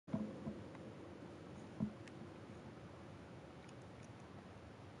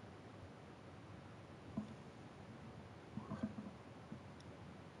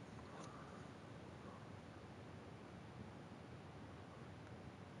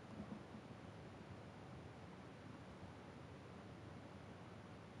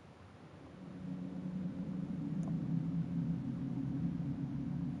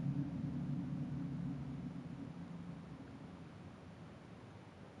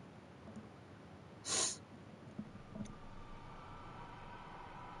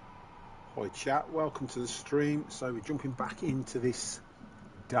Hi chat, welcome to the stream. So we're jumping back into this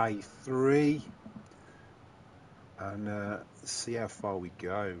day 3 and see how far we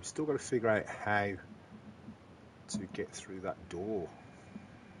go. We've still got to figure out how to get through that door.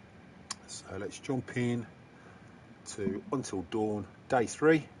 So let's jump in to Until Dawn, day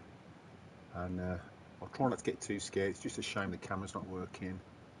 3, and I'll try not to get too scared. It's just a shame the camera's not working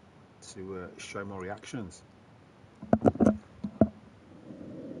to show my reactions.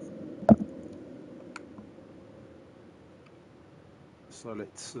 So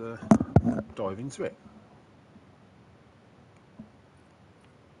let's dive into it.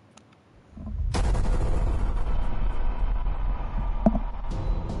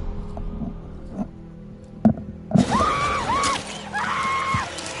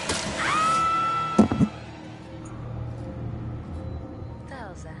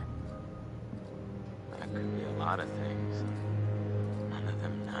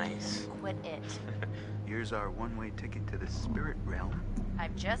 Our one-way ticket to the spirit realm.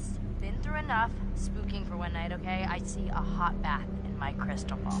 I've just been through enough spooking for one night, okay? I see a hot bath in my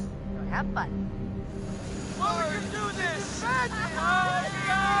crystal ball. So have fun. Oh, we can do this!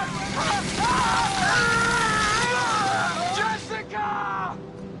 Jessica!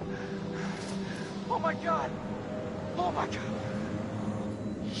 Oh my god! Oh my god!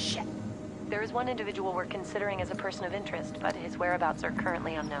 Shit! There is one individual we're considering as a person of interest, but his whereabouts are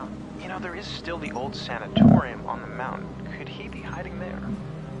currently unknown. You know, there is still the old sanatorium on the mountain. Could he be hiding there?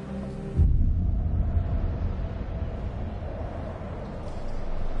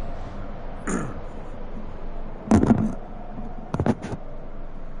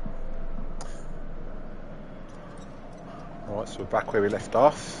 Alright, so we're back where we left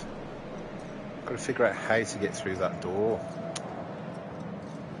off. Got to figure out how to get through that door.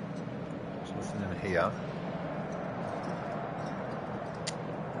 There's nothing in here.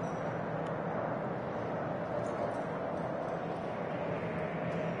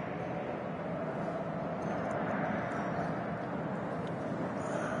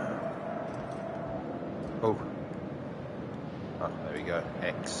 Oh, there we go.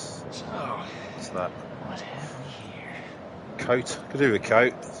 X. So, what's that? What have we here? Coat. Could do with a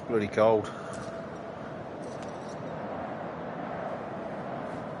coat. It's bloody cold.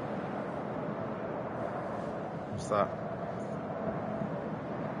 What's that?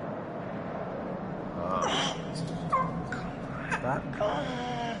 What's that?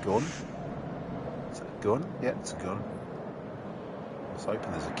 Gun? Is that a gun? Yeah, it's a gun. I was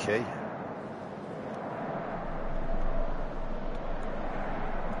hoping there's a key.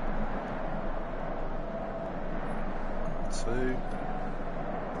 Two.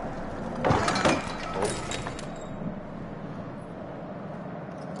 Oh.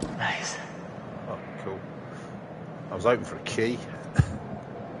 Nice. Oh, cool. I was hoping for a key.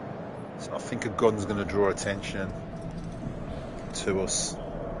 So I think a gun's going to draw attention to us.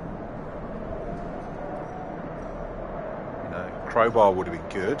 You know, crowbar would have been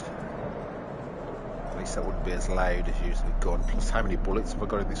good. At least that wouldn't be as loud as using a gun. Plus, how many bullets have I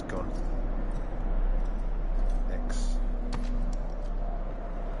got in this gun? X.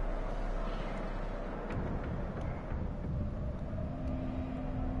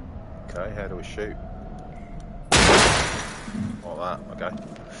 Okay, how do we shoot? Like that, okay.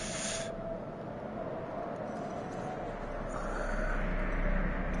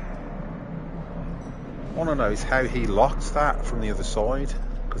 I want to know is how he locked that from the other side,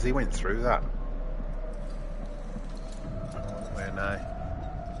 because he went through that. Where now?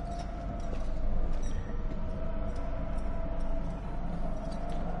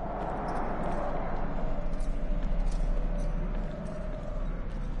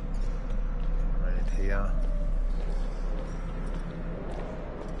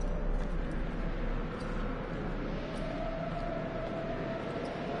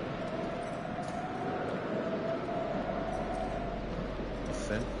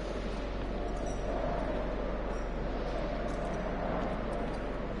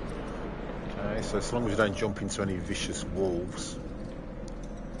 So as long as you don't jump into any vicious wolves.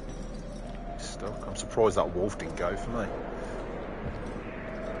 Stuck. I'm surprised that wolf didn't go for me.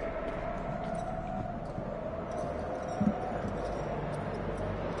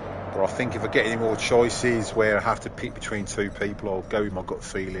 But I think if I get any more choices where I have to pick between two people, I'll go with my gut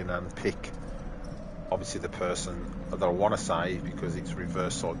feeling and pick obviously the person that I want to save, because it's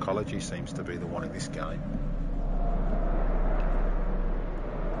reverse psychology seems to be the one in this game.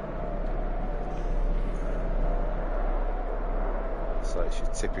 So it's your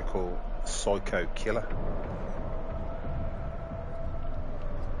typical psycho killer.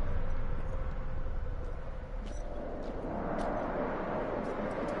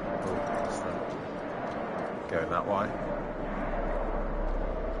 Going that way.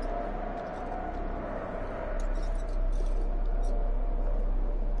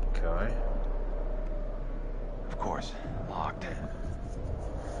 Okay. Of course, locked.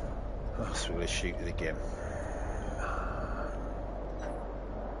 Oh, so we're going to shoot it again.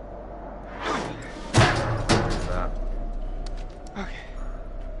 What's that? Okay.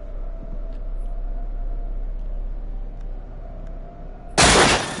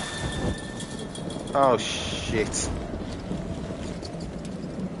 Oh shit.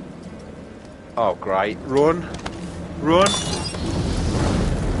 Oh great. Run. Run.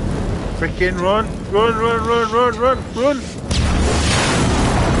 Freaking run. Run, run, run, run, run, run.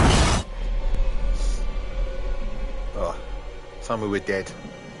 Oh. Tell me we're dead.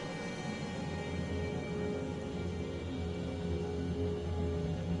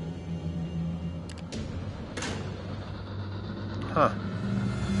 Huh.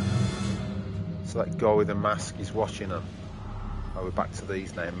 So that guy with the mask is watching them. Oh, we're back to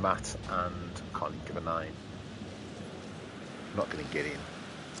these now. Matt and I can't even give a name. I'm not going to get in.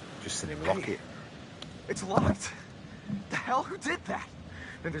 Just seen him lock it. It's locked. The hell? Who did that?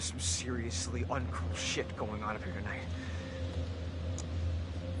 And there's some seriously uncool shit going on up here tonight.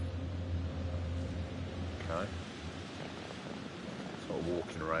 Okay. Sort of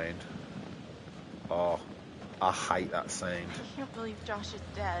walking around. Oh, I hate that sound. I can't believe Josh is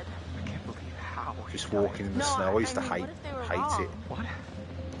dead. I can't believe how. Just walking in the snow. I used to hate it. What?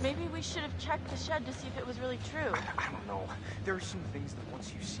 Maybe we should have checked the shed to see if it was really true. I don't know. There are some things that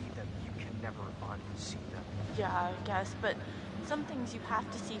once you see them, you can never unsee them. Yeah, I guess, but some things you have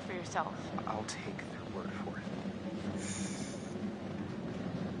to see for yourself. I'll take their word for it.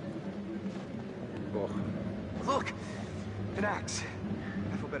 Oh. Look! An axe.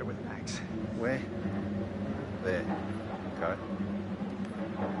 I feel better with an axe. Where? There. Okay.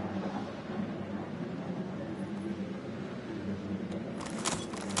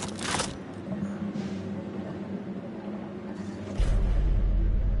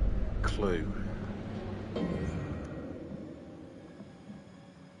 Clue.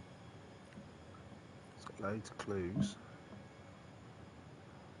 It's got loads of clues.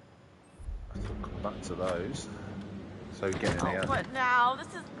 I thought we'll come back to those. So we get in here. What now? This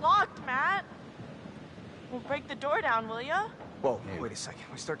is locked, Matt. We'll break the door down, will ya? Whoa, Yeah. wait a second.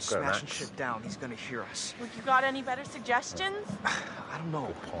 We start Got an smashing axe. shit down, he's gonna hear us. Look, you got any better suggestions? I don't know.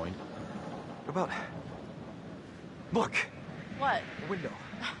 Good point. What about... Look! What? A window.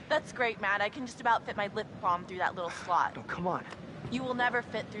 That's great, Matt. I can just about fit my lip balm through that little slot. No, come on. You will never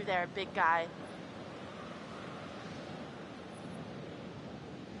fit through there, big guy.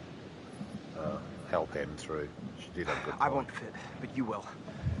 Help him through. She did have a good I point. won't fit, but you will.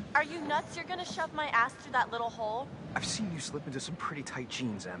 Are you nuts? You're gonna shove my ass through that little hole? I've seen you slip into some pretty tight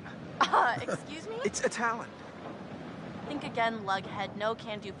jeans, Em. Excuse me? It's a talent. Think again, lughead. No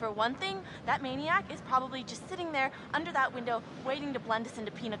can do. For one thing, that maniac is probably just sitting there under that window waiting to blend us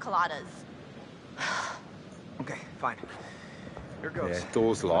into pina coladas. Okay, fine. Here goes. Yeah,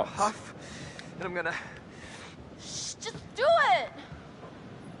 door's locked. Huff, and I'm gonna... Shh, just do it!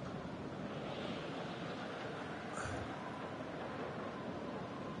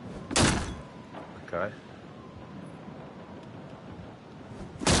 Okay.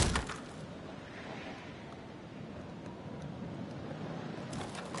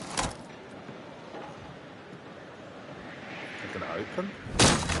 It's gonna open.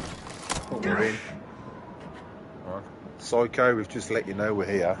 Oh, we're in. Right. Psycho, we've just let you know we're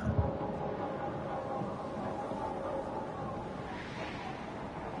here.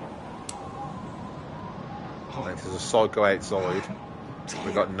 And there's a psycho outside.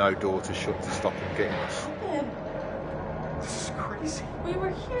 We've got no door to shut to stop him getting us. This is crazy. We were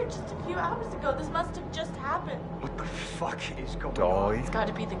here just a few hours ago. This must have just happened. What the fuck is going on? It's got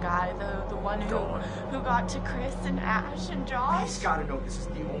to be the guy, the one who got to Chris and Ash and Josh. He's gotta know this is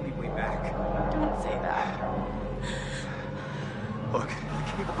the only way back. Don't say that. Look,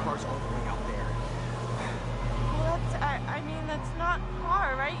 the cable car's all the way out there. Well, I mean, that's not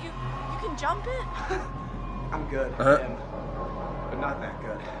far, right? You can jump it? I'm good, but not that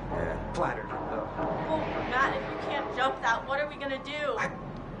good. Yeah. Flattered, though. Well, Matt, if you can't jump that, what are we gonna do? I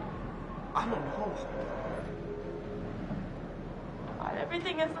don't know. God,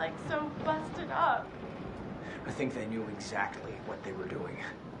 everything is like so busted up. I think they knew exactly what they were doing.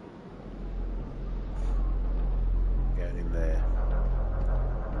 Get in there.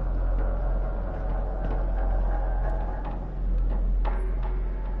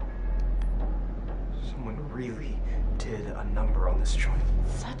 Someone really did a number on this joint.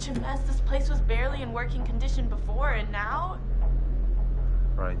 Such a mess. This place was barely in working condition before, and now?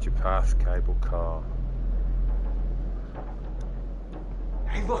 Ranger path, cable car.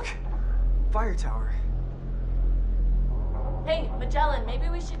 Hey, look! Fire tower. Hey, Magellan, maybe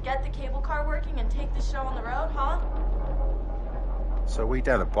we should get the cable car working and take the show on the road, huh? So are we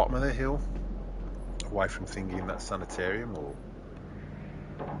down the bottom of the hill? Away from thingy in that sanitarium, or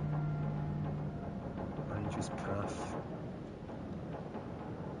Ranger's Path?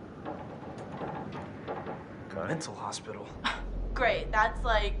 Okay. Mental hospital. Great, that's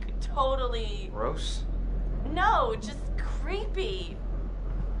like totally... Gross? No, just creepy.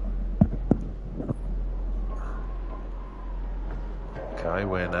 Okay,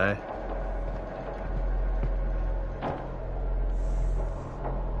 where now?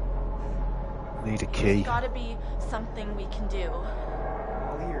 Need a key. There's gotta be something we can do.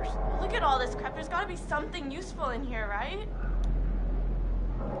 All ears. Look at all this crap. There's gotta be something useful in here, right?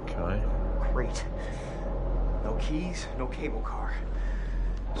 Okay. Great. No keys, no cable car.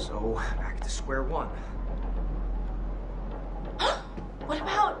 So, back to square one. What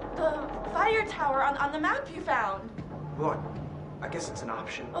about the fire tower on the map you found? Look, I guess it's an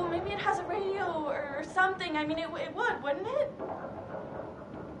option. Oh, maybe it has a radio or something. I mean, it would, wouldn't it?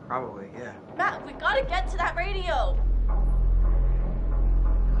 Probably, yeah. Matt, we gotta get to that radio.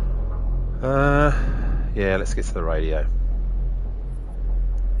 Yeah, let's get to the radio.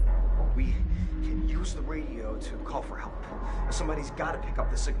 We can use the radio to call for help. Somebody's gotta pick up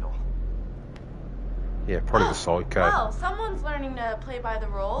the signal. Yeah, probably the psycho. Wow, someone's learning to play by the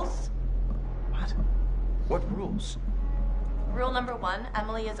rules. What? What rules? Rule number 1,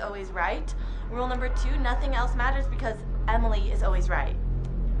 Emily is always right. Rule number 2, nothing else matters because Emily is always right.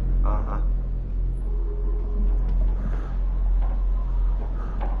 Uh-huh.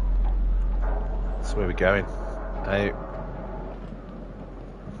 So where are we going? Out.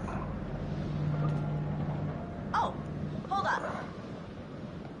 Oh, hold up.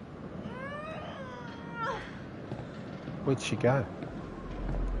 Where'd she go?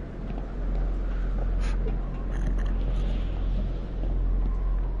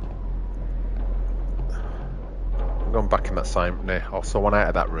 I'm going back in that same... No, I saw one out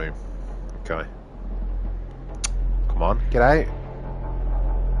of that room. Okay. Come on, get out.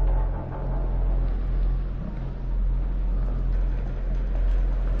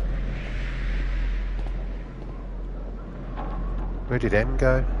 Where did M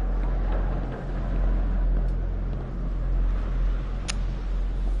go?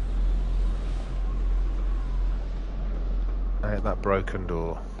 Out that broken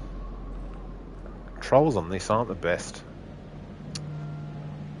door. Controls on this aren't the best.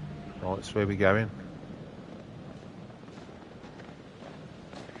 Right, so where are we going?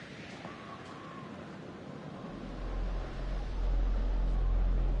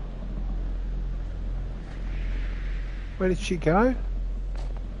 Where did she go?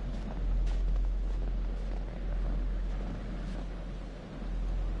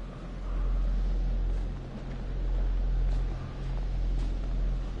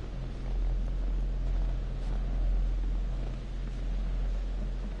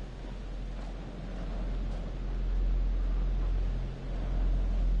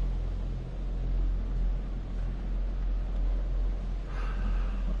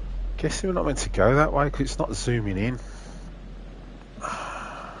 Guessing we're not meant to go that way because it's not zooming in.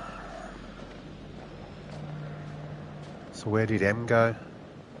 So where did M go?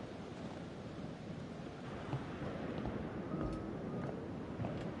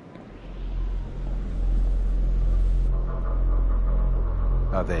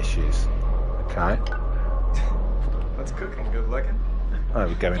 Oh, there she is. Okay. What's cooking? Good looking? Oh,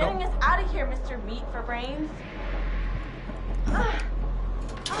 we're going Getting on. us out of here, Mr. Meat for Brains.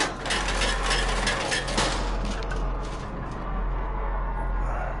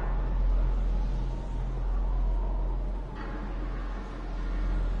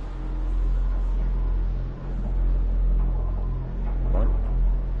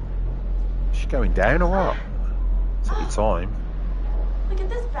 Going down or what? It's a bit time. Look at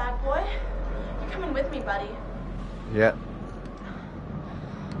this bad boy. You're coming with me, buddy. Yeah.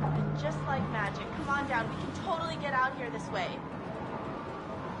 And just like magic. Come on down. We can totally get out here this way.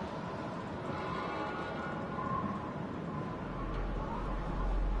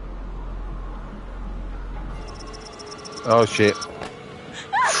 Oh shit.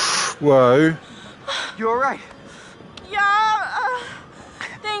 Whoa. You alright? Yeah,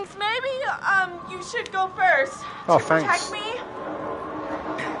 thanks. Maybe, you should go first. Oh, to thanks. protect me.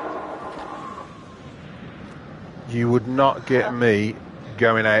 You would not get me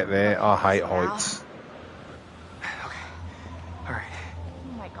going out there. I hate heights. Okay. Alright.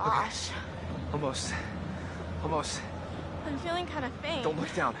 Oh my gosh. Almost. I'm feeling kind of faint. Don't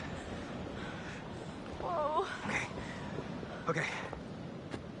look down. Whoa. Okay.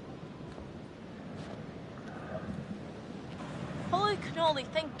 Cannoli,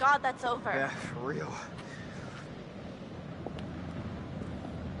 thank God that's over. Yeah, for real.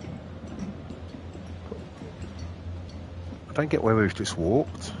 I don't get where we've just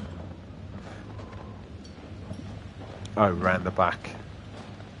walked. Oh, round the back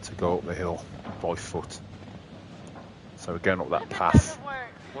to go up the hill by foot. So we're going up that If it path. doesn't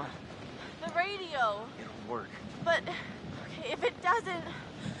work. What? The radio. It'll work. But, okay, if it doesn't,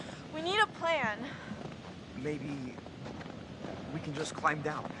 we need a plan. Maybe we can just climb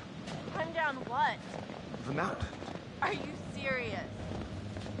down Climb down what? the mountain. Are you serious?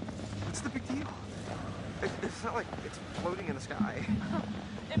 What's the big deal? It's not like it's floating in the sky.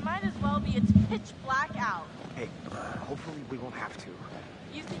 It might as well be. It's pitch black out. Hey, hopefully we won't have to.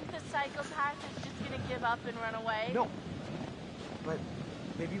 You think the psychopath is just gonna give up and run away? No. But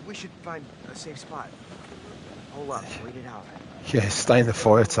maybe we should find a safe spot. Hold up, wait it out. Yeah, stay in the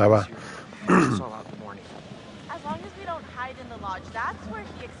fire tower. It's all out in the morning. As long as we don't hide in the lodge, that's where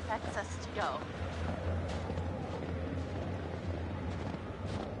he expects us to go.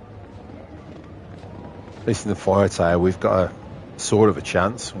 At least in the fire tower, we've got a sort of a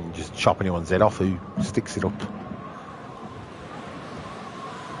chance. We can just chop anyone's head off who sticks it up.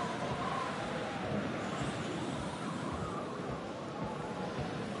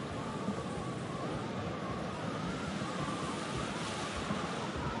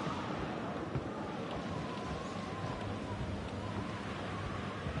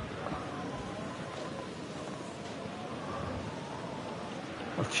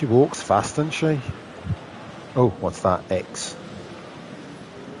 She walks fast, doesn't she? Oh, what's that? X.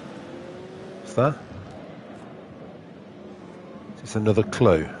 What's that? Is this another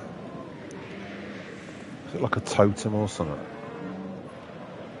clue? Is it like a totem or something? I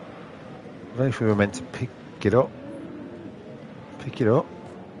don't know if we were meant to pick it up. Pick it up.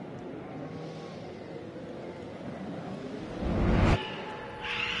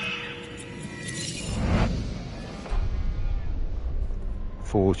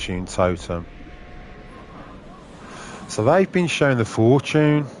 Fortune totem. So they've been showing the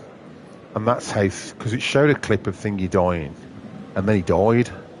fortune, and that's how, because it showed a clip of Thingy dying, and then he died.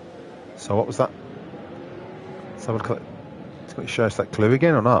 So what was that? So it's going to show us that clue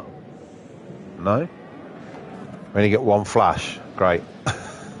again or not? No? We only get one flash. Great.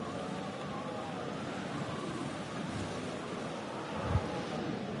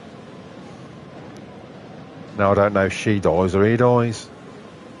 Now I don't know if she dies or he dies.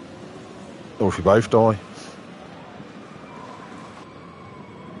 Or if we both die.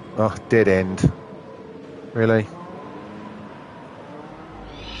 Oh, dead end. Really?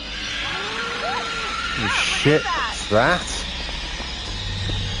 Oh, shit, what's that?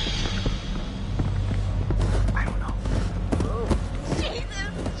 I don't know.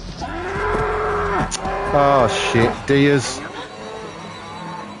 Oh shit, Diaz.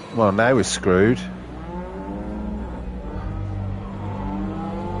 Well, now we're screwed.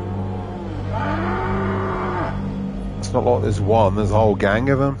 It's not like there's one, there's a whole gang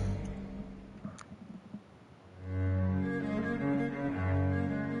of them.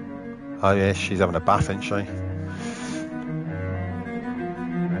 Oh yeah, she's having a bath, isn't she?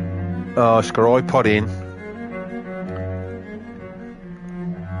 Oh, she's got her iPod in.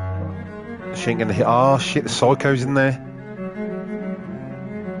 She ain't gonna hit. Oh shit, the psycho's in there.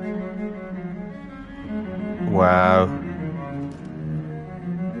 Wow.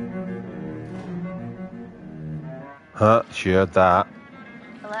 Huh, she heard that.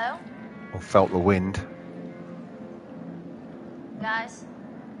 Hello? Or felt the wind. Guys?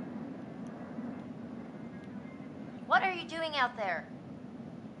 What are you doing out there?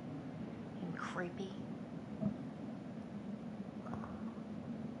 Being creepy.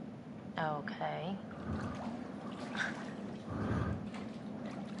 Okay.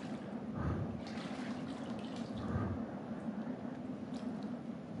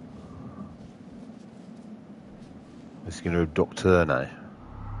 It's going to abduct her now.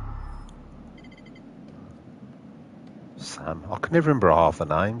 Sam. I can never remember half the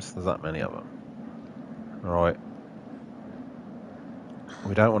names. There's that many of them. Right.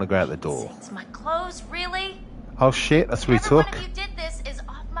 We don't want to go out the door. It's my clothes, really? Oh shit, that's what we Every one took. of you did this is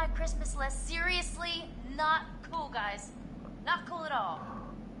off my Christmas list. Seriously, not cool, guys. Not cool at all.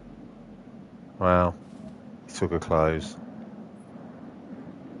 Well, he took her clothes.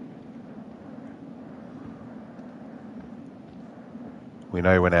 We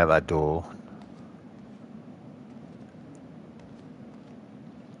know he went out that door.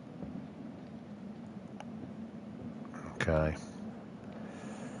 Okay.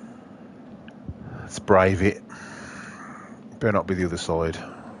 Let's brave it. Better not be the other side.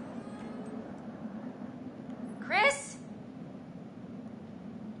 Chris?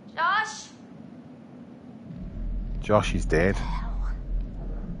 Josh? Josh is dead.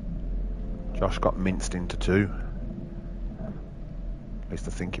 Josh got minced into two. At least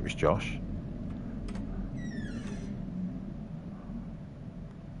I think it was Josh.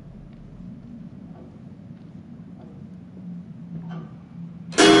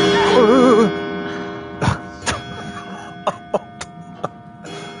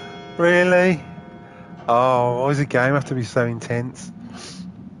 Really? Oh, why does a game have to be so intense?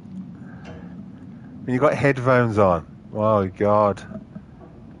 When you've got headphones on. Oh, God.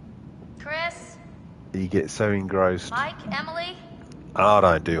 Chris? You get so engrossed. Mike? Emily? I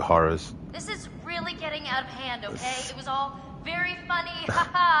don't do horrors. This is really getting out of hand, okay? It was all very funny,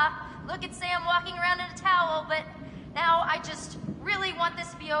 haha. Look at Sam walking around in a towel, but now I just really want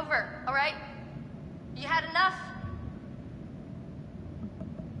this to be over, alright? You had enough?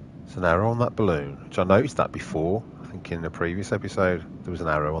 There's an arrow on that balloon, which I noticed that before. I think in the previous episode there was an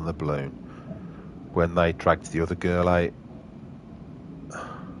arrow on the balloon when they dragged the other girl out.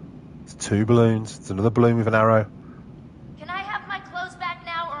 It's two balloons. It's another balloon with an arrow. Can I have my clothes back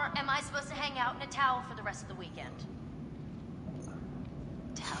now, or am I supposed to hang out in a towel for the rest of the weekend?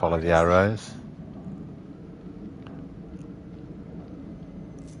 Follow the arrows.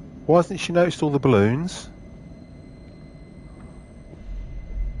 Why hasn't she noticed all the balloons?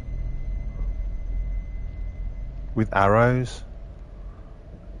 With arrows.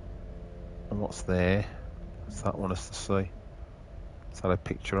 And what's there? What's that want us to see? Is that a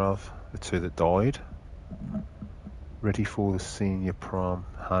picture of the two that died? Ready for the senior prom.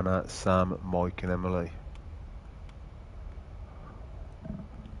 Hannah, Sam, Mike and Emily.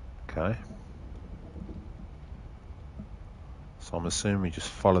 Okay. So I'm assuming we just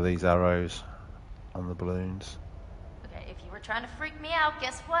follow these arrows on the balloons. Okay, if you were trying to freak me out,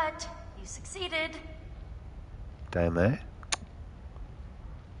 guess what? You succeeded. Down there.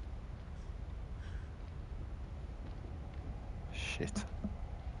 Shit.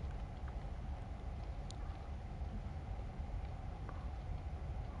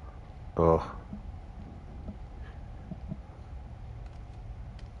 Oh.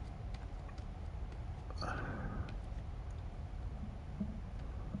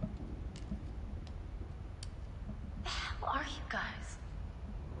 Who are you guys?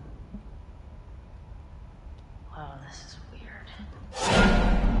 Wow, this is weird.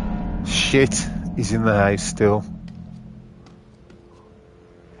 Shit. He's in the house still.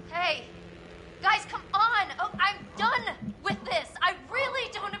 Hey, guys, come on! Oh, I'm done with this. I really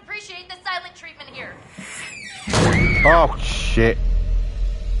don't appreciate the silent treatment here. Oh, shit.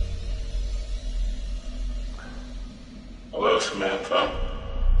 Hello, Samantha.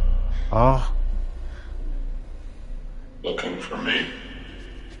 Oh. Looking for me?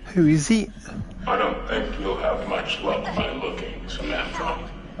 Who is he? I don't think you'll have much luck by looking, Samantha.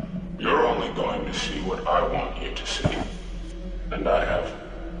 You're only going to see what I want you to see. And I have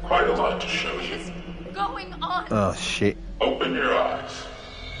quite a lot to show you. What's going on? Oh, shit. Open your eyes.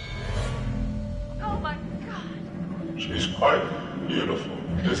 Oh my god. She's quite beautiful,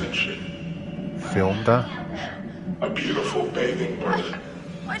 isn't she? Filmed her. A beautiful bathing bird.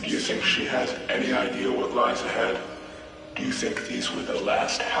 Do you think she has any idea what lies ahead? Do you think these were the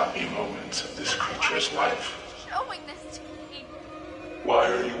last happy moments of this creature's life? Showing this to me. Why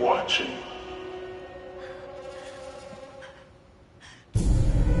are you watching?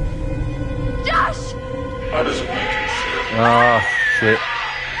 Josh! How does it make you feel? Oh, shit.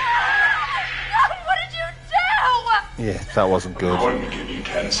 What did you do? Yeah, that wasn't good. I'm going to give you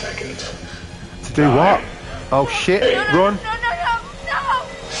 10 seconds. To do what? Oh, shit. Run. No.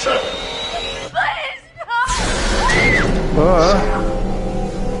 7. Please, no.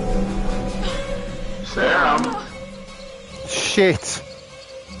 Sam. Shit.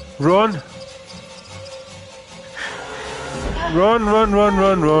 Run. Run.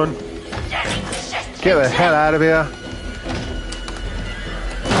 Get the hell out of here.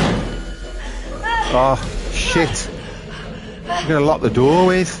 Oh, shit. I'm going to lock the door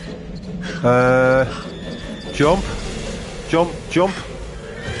with. Jump.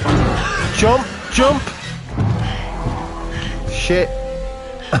 Shit.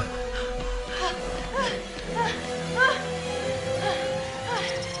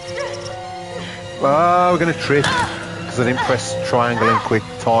 Oh, we're going to trip because I didn't press triangle in quick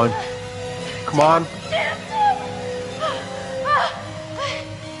time. Come on.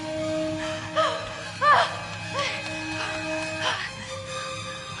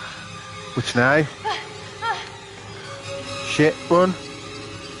 Which now? Shit, run.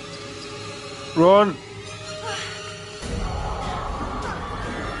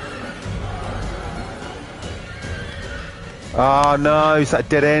 Oh no, is that a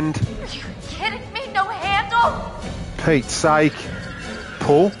dead end? Are you kidding me? No handle? Pete's sake.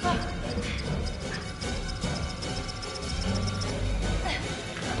 Pull.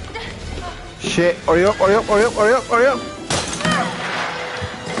 Shit, hurry up, hurry up, hurry up, hurry up, hurry up.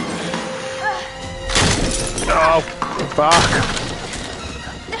 Oh, fuck.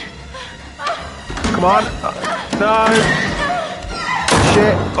 Come on. No.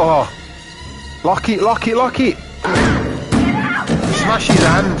 Shit. Oh. Lock it, lock it, lock it. Smash his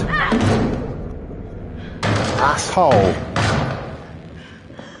hand. Asshole.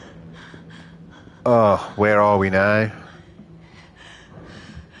 Oh, where are we now?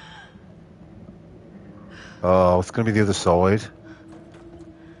 Oh, it's going to be the other side.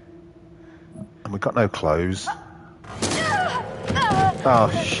 And we've got no clothes.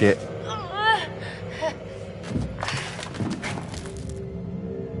 Oh, shit.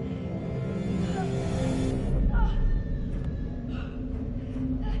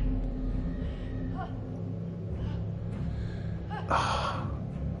 Oh,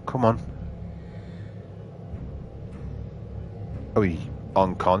 come on. Are we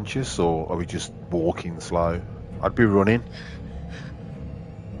unconscious or are we just walking slow? I'd be running.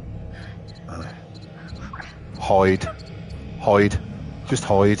 Hide. Hide. Just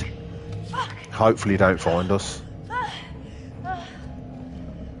hide. Hopefully don't find us.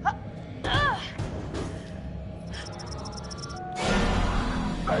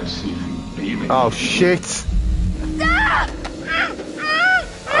 I see you beaming. Oh shit!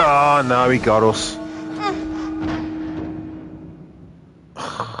 Oh no, he got us.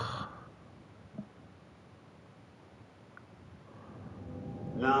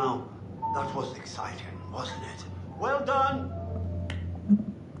 Now, that was exciting, wasn't it? Well done.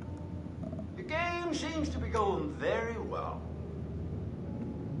 The game seems to be going very well.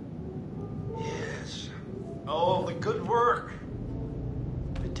 Yes. All the good work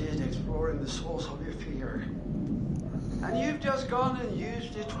you did exploring the source of your fear. And you've just gone and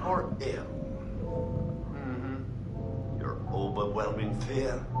used it for ill. Your overwhelming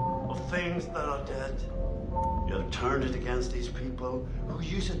fear of things that are dead. You have turned it against these people who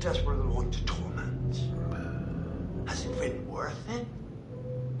use it desperately to torment. Has it been worth it?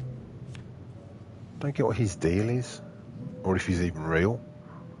 Don't get what his deal is, or if he's even real.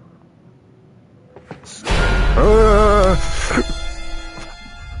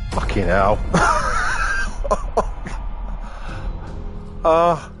 Fucking hell.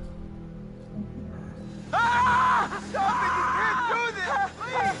 Oh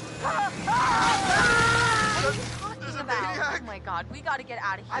my god, we gotta get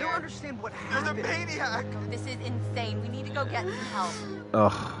out of here. I don't understand what happened. There's a maniac! This is insane. We need to go get some help.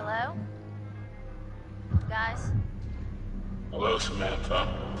 Ugh. Hello? Guys? Hello, Samantha.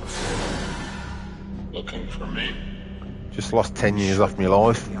 Looking for me? Just lost 10 years off my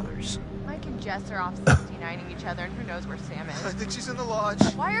life. The others. Mike and Jess are off 69ing each other, and who knows where Sam I is. think she's in the lodge.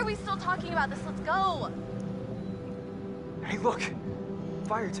 Why are we still talking about this? Let's go! Hey, look.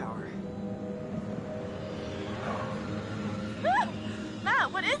 Fire tower.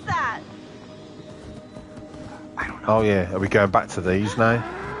 Matt, what is that? I don't know. Oh yeah, are we going back to these now?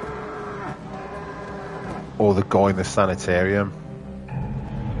 Or the guy in the sanitarium?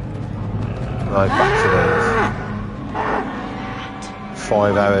 No, back to these.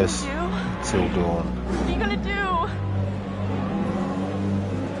 5 hours till dawn. What are you gonna do?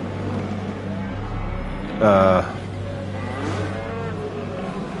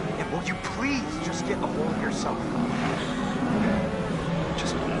 Yeah, won't you please just get a hold of yourself?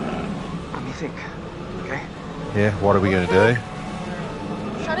 Just let me think, okay? Yeah, what are we going to do?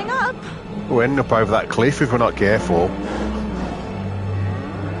 Shutting up. We'll end up over that cliff if we're not careful.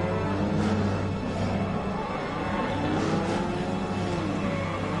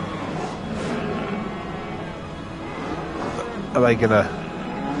 Are they gonna...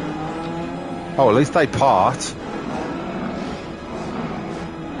 Oh, at least they part.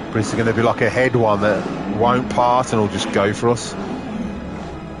 But is it going to be like a head one that won't part and will just go for us?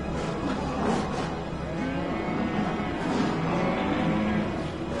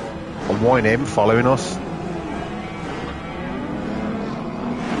 And why him following us?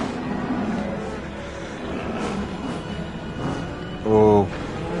 Oh.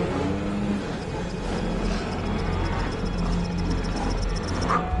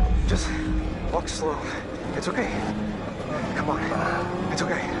 Just walk slow. It's okay. Come on. It's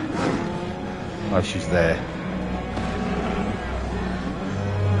okay. Oh, she's there.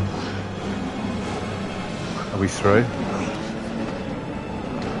 Are we through?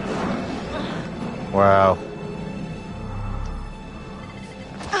 Wow.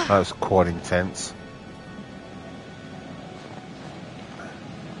 That was quite intense.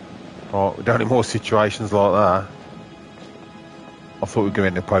 Right, we don't need more situations like that. I thought we were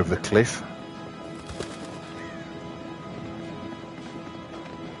going to end up over the cliff.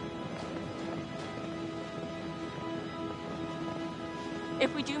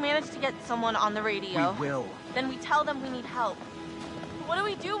 If we do manage to get someone on the radio, We will. then we tell them we need help. But what do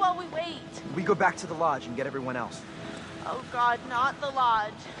we do while we wait? We go back to the lodge and get everyone else. Oh God, not the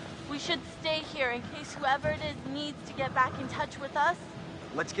lodge. We should stay here in case whoever it is needs to get back in touch with us.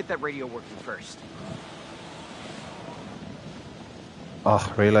 Let's get that radio working first.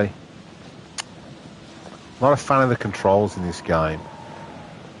 Oh, really? Not a fan of the controls in this game.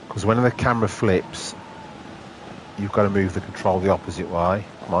 Because when the camera flips, you've got to move the control the opposite way.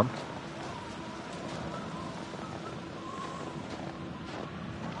 Come on.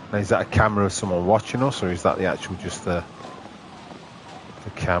 Now, is that a camera of someone watching us, or is that the actual just the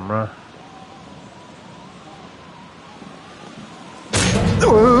camera?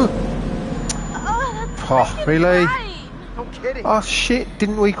 Oh, that's Oh, really? right. No kidding. Oh shit,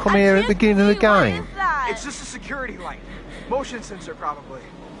 didn't we come here at the beginning of the game? It's just a security light. Motion sensor, probably.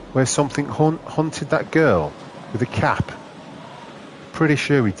 Where something hunted that girl with a cap? Pretty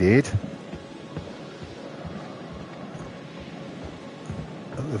sure we did.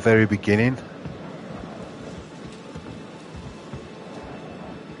 At the very beginning.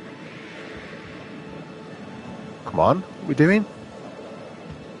 Come on, what are we doing?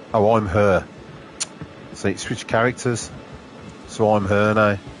 Oh, I'm her. See, switch characters. So I'm her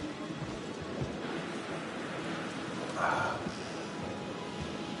now.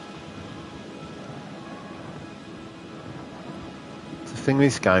 It's the thing with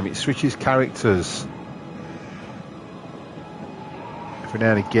this game, it switches characters every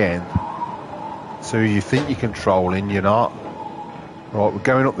now and again. So you think you're controlling, you're not. Right, we're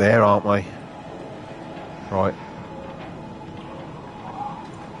going up there, aren't we? Right.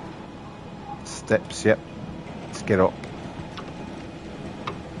 Steps, yep. Let's get up.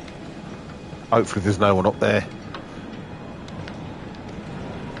 Hopefully there's no one up there.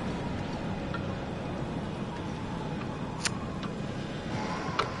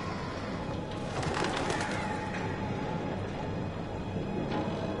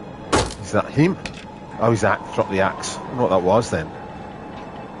 Is that him? Oh, he's dropped the axe. I don't know what that was then.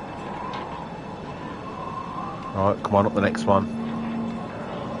 Alright, come on up the next one.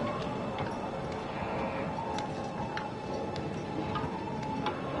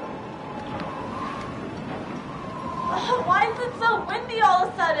 Why is it so windy all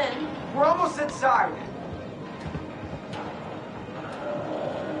of a sudden? We're almost inside.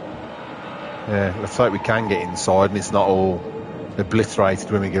 Yeah, let's hope we can get inside and it's not all obliterated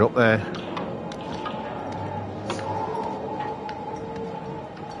when we get up there.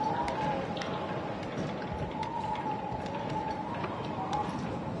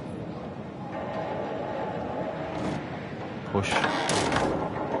 Push.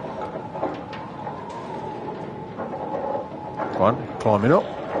 Come on, climbing up.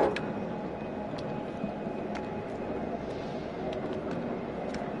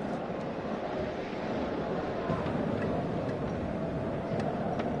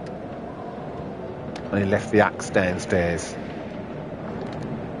 And he left the axe downstairs.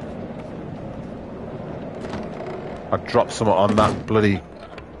 I dropped something on that bloody...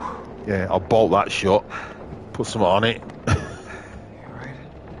 Yeah, I'll bolt that shut. Put something on it.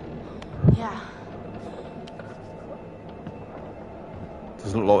 Yeah.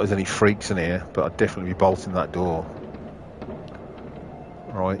 Doesn't look like there's any freaks in here, but I'd definitely be bolting that door.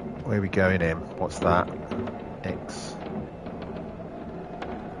 Right, where are we going, Em? What's that? X.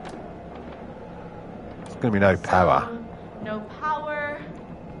 There's going to be no power. No power.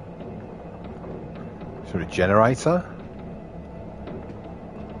 Is there a generator?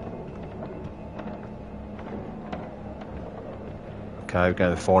 Okay, we're going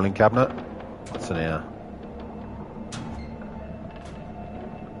to the filing cabinet. What's in here?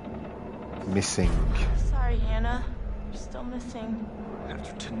 Missing. Sorry, Hannah. We're still missing.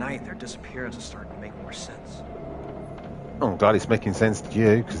 After tonight, their disappearance is starting to make more sense. Oh, I'm glad it's making sense to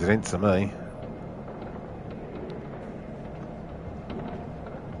you, because it ain't to me.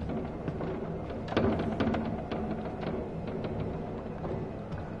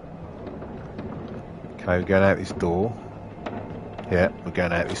 Okay, we're going out this door. Yeah, we're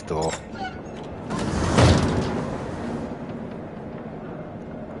going out this door.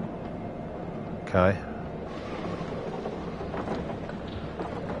 Okay.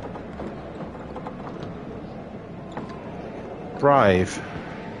 Brave.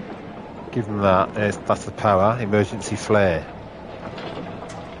 Give them that. Yes, that's the power. Emergency flare.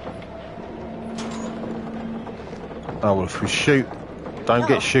 Oh, well, if we shoot Don't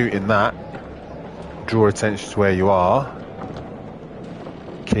get shooting that. Draw attention to where you are.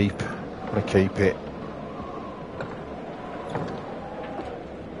 I'm gonna keep it.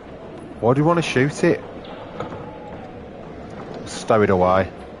 Why do you want to shoot it? Stow it away.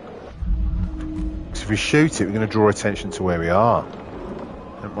 Because if we shoot it, we're going to draw attention to where we are.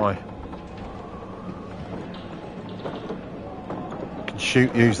 Don't we? We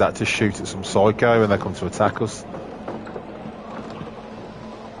can use that to shoot at some psycho when they come to attack us.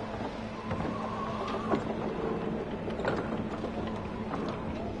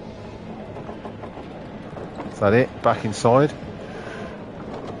 Is that it? Back inside.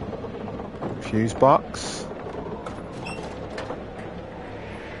 Fuse box.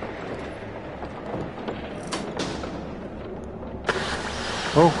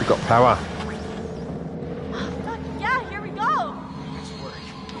 Oh, we got power. Fuck yeah, here we go.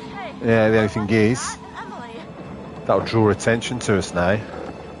 Okay. Yeah, the only thing is, Matt and Emily. that'll draw attention to us now.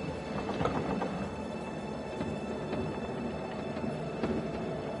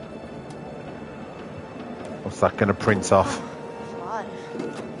 What's that going to print off? Blood.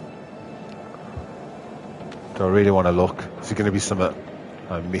 Do I really want to look? Is it going to be something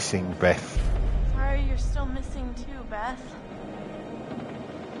I'm missing, Beth? Sorry, you're still missing too, Beth.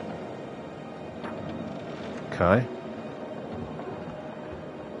 Okay.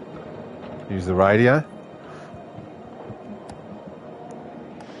 Use the radio.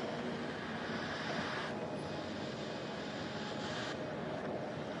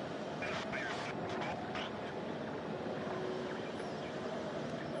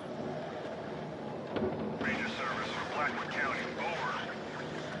 Ranger service for Blackwood County. Over.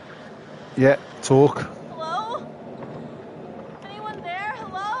 Yeah, talk. Hello? Anyone there?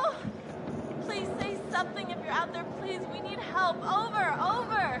 Hello? Please say something if you're out there, please. We need help. Over,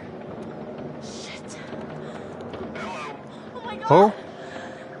 over. Shit. Hello. Oh my god. Oh?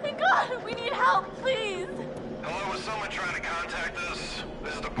 Thank God. We need help, please. Hello, is someone trying to contact us?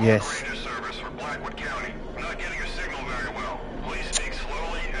 This is the Yes. Ranger service for Blackwood County. I'm not getting your signal very well. Please speak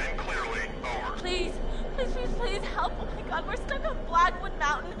slowly and clearly. Over. Please, please, please, please help. Oh my god, we're stuck on Blackwood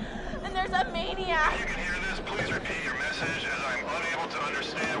Mountain and there's a maniac. If you can hear this, please repeat your message as I'm unable to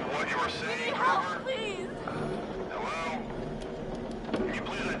understand what you are We saying. need help, Over. please. Hello? Can you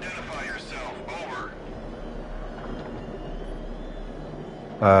please identify yourself? Over.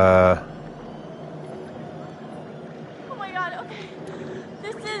 Oh my god, okay.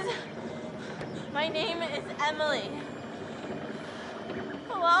 My name is Emily.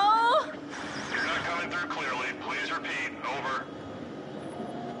 Hello? You're not coming through clearly. Please repeat. Over.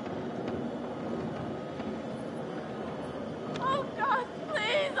 Oh god,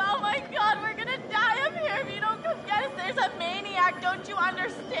 please. Oh my god, we're gonna die up here if you don't come get us. There's a maniac, don't you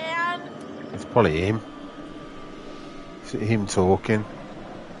understand? It's probably him. Is it him talking?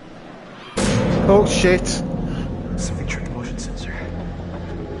 Oh shit! Something tripped the motion sensor.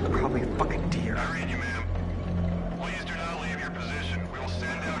 Probably a fucking deer. I read you, ma'am. Please do not leave your position. We will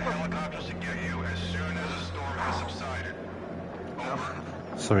send out helicopters to get you as soon as the storm has subsided. Over.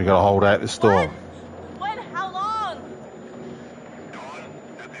 So we gotta hold out the storm. When? How long? Dawn,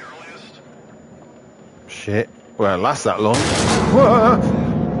 at the earliest. Shit. Well, it lasts that long. Whoa!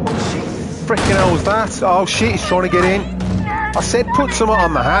 Freaking hell was that? Oh shit, he's trying to get in. I said put some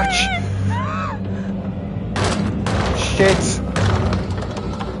on the hatch. Shit.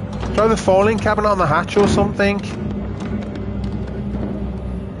 Throw the filing cabinet on the hatch or something.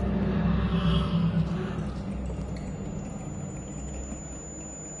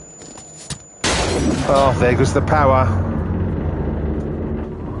 Oh, there goes the power.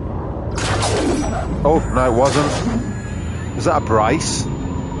 Oh, no, it wasn't. Was that a brace?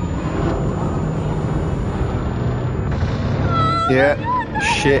 Yeah,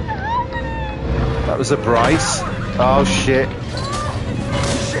 shit. That was a brace. Oh, shit.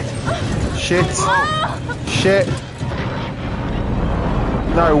 Shit. Shit.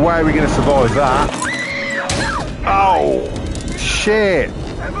 No way we're going to survive that. Oh, shit.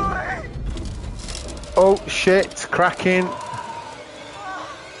 Oh, shit. Cracking.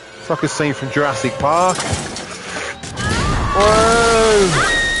 It's like a scene from Jurassic Park. Whoa.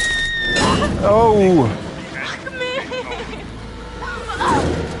 Oh.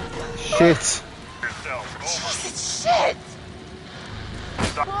 Shit. Shit!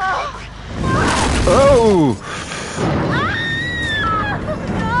 Oh!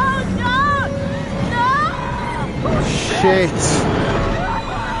 No! Shit!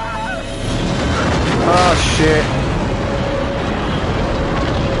 Oh shit!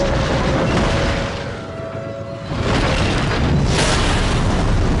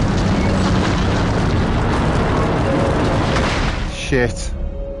 Shit!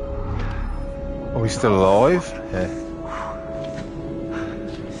 Are we still alive? Yeah.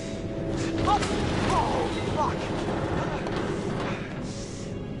 Oh, fuck!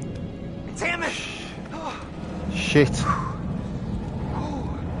 Damn it! Shit.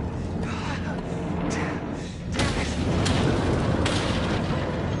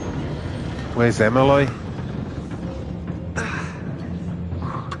 Where's Emily?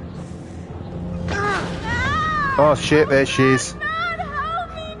 Oh shit, there she is.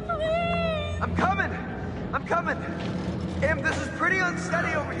 I'm coming! I'm coming! Em, this is pretty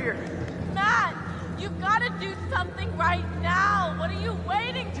unsteady over here. Matt, you've got to do something right now. What are you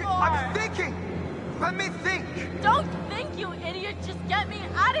waiting for? I'm thinking! Let me think! Don't think, you idiot. Just get me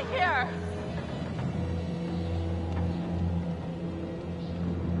out of here.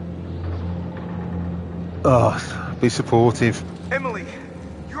 Oh, be supportive. Emily,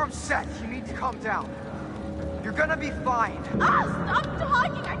 you're upset. You need to calm down. You're gonna be fine. Stop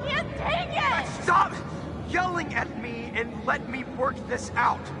talking. I can't take it. Stop yelling at me and let me work this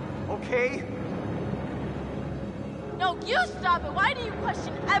out, okay? No, you stop it. Why do you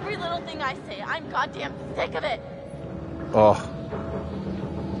question every little thing I say? I'm goddamn sick of it. Oh.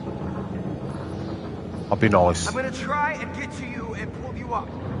 I'll be nice. I'm gonna try and get to you and pull you up.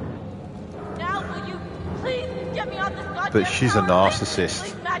 Now, will you please get me on this goddamn But she's a tower? narcissist.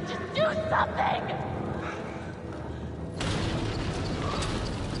 Please, Matt, just do something.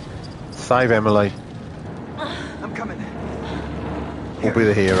 Save Emily. I'm coming. We'll be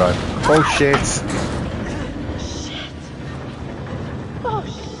the hero. Oh shit. Oh,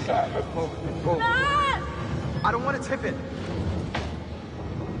 shit. Oh. Matt! I don't want to tip it.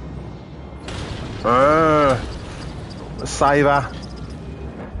 Save her.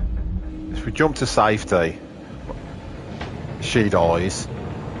 If we jump to safety, she dies.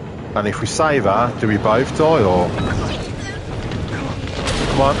 And if we save her, do we both die or?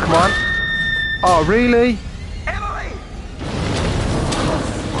 Come on, come on. Oh, really? Emily!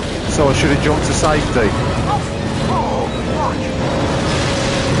 So I should have jumped to safety.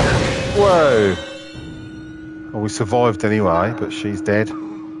 Whoa. Well, we survived anyway, but she's dead.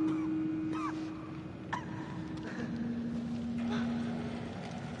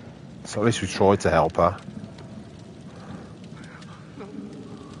 So at least we tried to help her.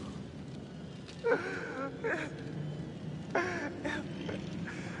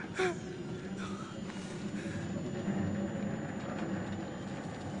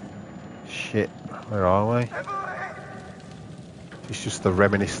 Shit, where are we? It's just the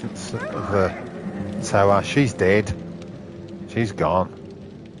reminiscence of the tower. She's dead. She's gone.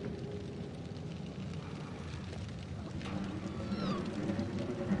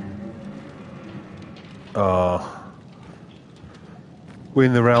 We're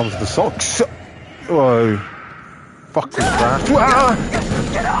in the realms of the socks. Whoa. Fuck was that?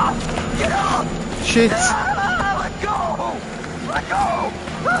 Get off! Get off! Shit! Let go! Let go!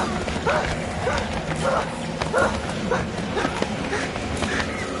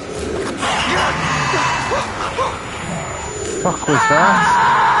 Fuck was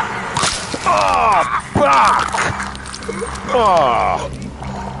that? Oh, fuck! Oh!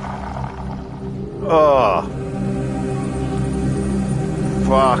 Oh!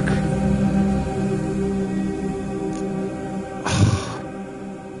 Fuck!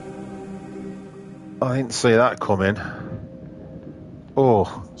 I didn't see that coming.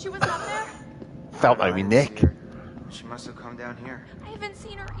 Oh! She was not there? Felt like my neck. She must have come down here. I haven't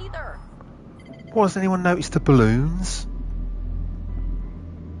seen her either. Why has anyone noticed the balloons?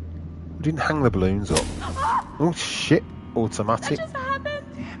 We didn't hang the balloons up. Oh shit! Automatic. That just happened.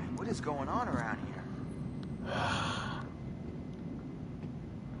 Damn it, what is going on around here?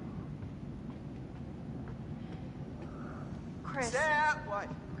 Chris. What?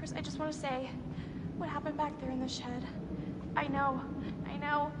 Chris, I just want to say what happened back there in the shed. I know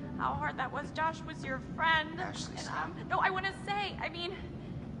how hard that was. Josh was your friend. Ashley, And, no, I want to say, I mean,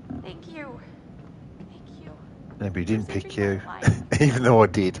 thank you. Thank you. No, but he didn't For pick saving you. my life. Even though I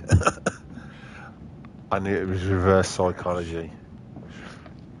did. I knew it was reverse psychology.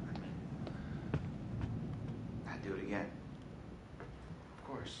 I'd do it again. Of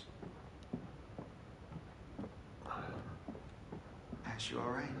course. Ash, you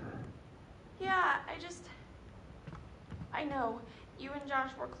alright? Yeah, I know. You and Josh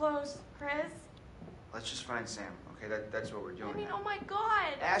were close, Chris. Let's just find Sam, okay? That's what we're doing. I mean, now. oh my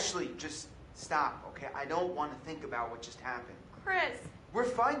God. Ashley, just stop, okay? I don't want to think about what just happened. Chris. We're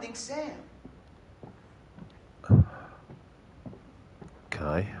finding Sam.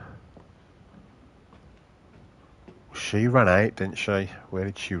 Okay. She ran out, didn't she? Where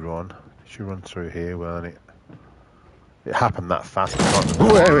did she run? She run through here, weren't it? It happened that fast.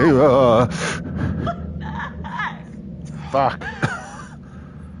 Where we were. Fuck.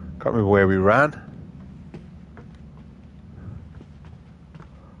 Can't remember where we ran.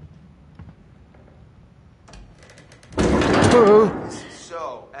 Whoa. This is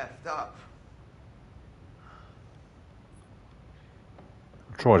so effed up.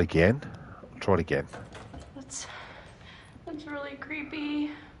 Try it again. Try it again. That's really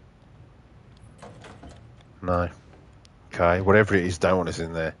creepy. No. Okay, whatever it is, don't want us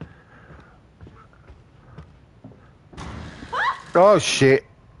in there. Oh shit.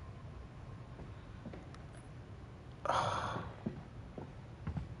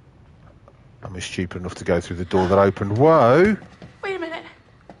 I'm stupid enough to go through the door that opened. Whoa! Wait a minute.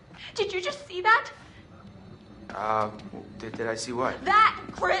 Did you just see that? Did I see what? That,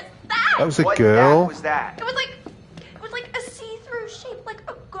 Chris, that! That was a What girl. was that? It was like a see-through shape, like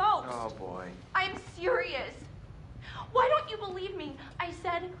a ghost. Oh boy. I'm serious. Why don't you believe me? I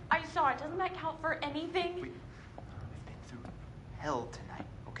said I saw it. Doesn't that count for anything? We've been through hell tonight,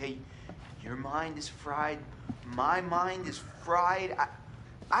 okay? Your mind is fried. My mind is fried.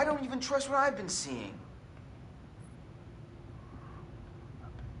 I don't even trust what I've been seeing.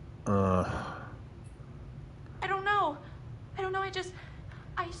 I don't know.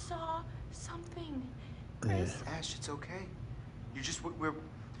 I saw something. Chris. Ash, it's okay. You're just, we're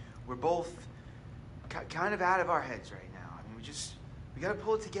both kind of out of our heads right now. I mean, we gotta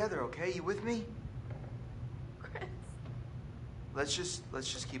pull it together, okay? You with me? Chris. Let's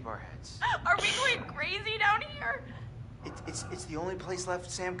just keep our heads. Are we going crazy down here? It's the only place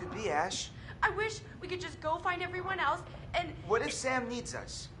left Sam could be, Ash. I wish we could just go find everyone else and... What if Sam needs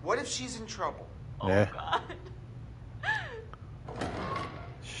us? What if she's in trouble? Yeah. Oh, God.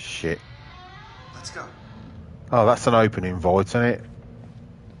 Shit. Let's go. Oh, that's an open invite, isn't it?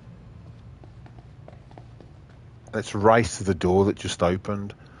 Let's race to the door that just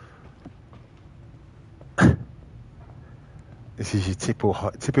opened. This is your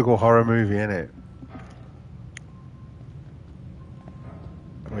typical horror movie, isn't it?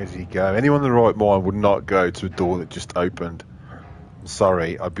 Where did he go? Anyone in the right mind would not go to a door that just opened. I'm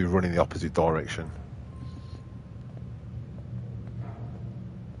sorry, I'd be running the opposite direction.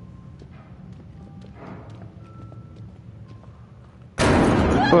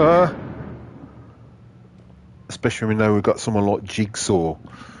 Especially when we know we've got someone like Jigsaw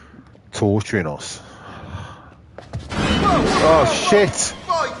torturing us. Oh shit!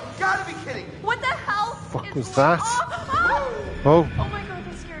 Oh, you gotta be kidding me! What the hell? Fuck was that? Oh Oh. my God,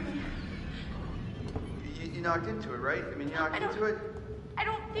 that scared me. You knocked into it, right? I mean, you knocked into it? I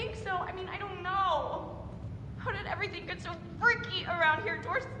don't think so. I mean, I don't know. How did everything get so freaky around here?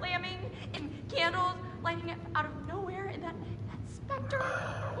 Doors slamming and candles lighting up out of nowhere and that specter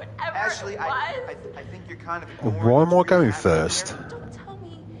or whatever Ashley, it was. I think you're kind of Well, ignoring why am I what's going really happening first? here. Don't tell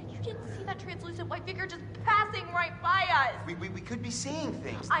me you didn't see that translucent white figure just passing right by us. We could be seeing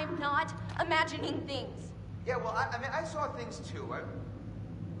things. I'm not imagining things. Yeah, well, I mean, I saw things too.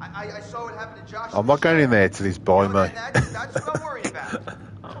 I saw what happened to Josh. I'm not going in there till he's by me. That's what I'm worried about.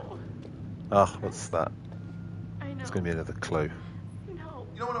 Oh, what's that? I know. It's going to be another clue. No.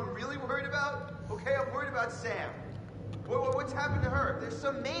 You know what I'm really worried about? Okay, I'm worried about Sam. What's happened to her? If there's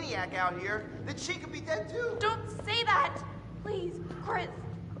some maniac out here, then she could be dead too. Don't say that. Please, Chris.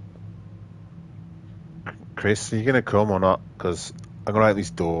 Chris, are you going to come or not? Because I'm going to open this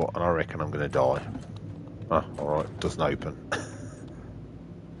door and I reckon I'm going to die. Oh, alright, doesn't open.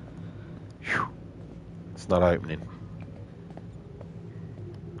 Phew. It's not opening.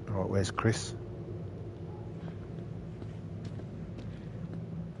 Alright, where's Chris?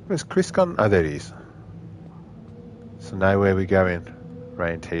 Where's Chris gone? Oh, there he is. So now where are we going?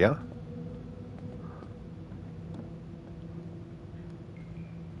 Round here.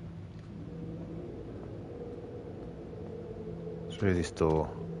 Through this door.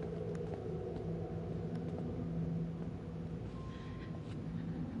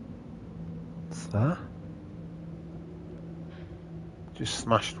 What's that? Just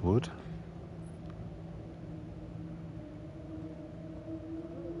smashed wood.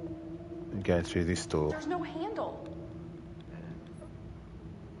 And going through this door. There's no handle.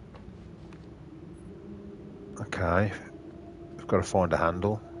 Okay. We've got to find a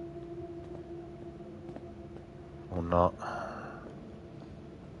handle. Or not.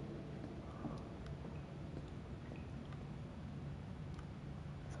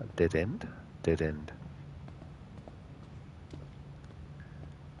 Is that dead end? Dead end.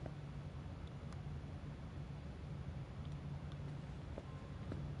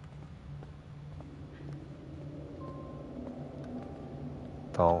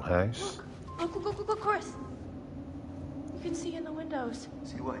 Dollhouse. Look, Chris. You can see in the windows.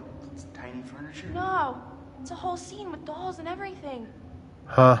 See what? It's tiny furniture? No. It's a whole scene with dolls and everything.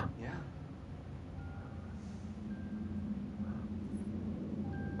 Huh? Yeah.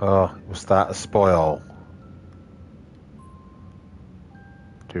 Oh, was that a spoil?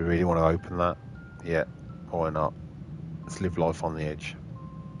 Do we really want to open that? Yeah, why not? Let's live life on the edge.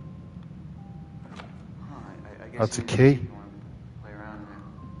 Huh, I guess That's a you key. want to play around in there.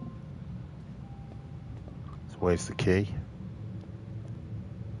 So where's the key?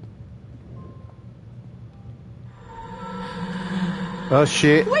 Oh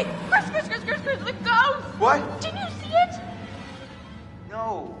shit! Wait, Chris, the ghost! What? Didn't you see it?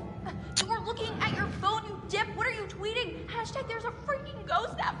 No. You were looking at your phone, you dip. What are you tweeting? Hashtag there's a freaking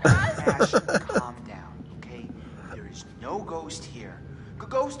ghost after us. Ash, calm down, okay? There is no ghost here.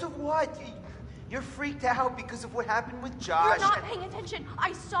 Ghost of what? You're freaked out because of what happened with Josh. You're not paying attention.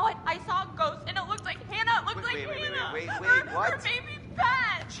 I saw it. I saw a ghost, and it looked like Hannah. It looked like Hannah. Wait, Her what? baby's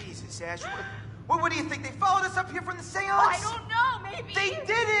pet. Jesus, Ash, what do you think? They followed us up here from the seance? I don't know, maybe. They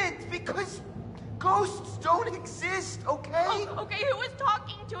didn't, because ghosts don't exist, okay? Oh, okay, who was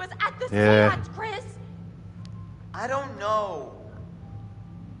talking to us at the Yeah. seance, Chris? I don't know.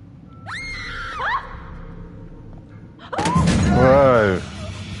 Whoa!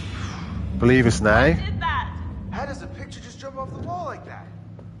 Believe us now? Who did that? How does a picture just jump off the wall like that?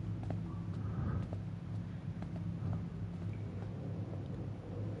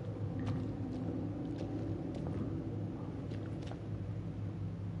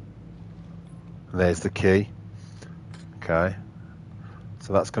 There's the key. Okay.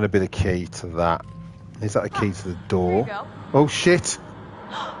 So that's going to be the key to that. Is that a key to the door? There you go. Oh shit!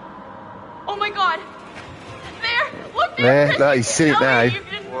 Oh my god. There, look There, there, Chris. that, You he's can seen it tell now. me You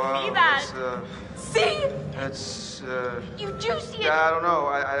didn't see that. See? That's, You do see it. yeah, I don't know.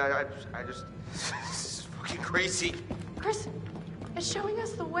 I just, this is fucking crazy. Chris, it's showing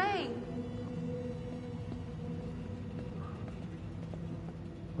us the way.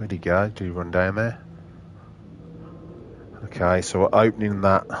 Where'd he go? Did he run down there? Okay, so we're opening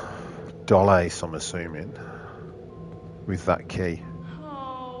that doll ace, I'm assuming, with that key.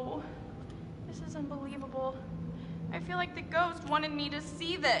 Oh, this is unbelievable. I feel like the ghost wanted me to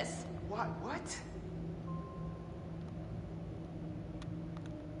see this. What?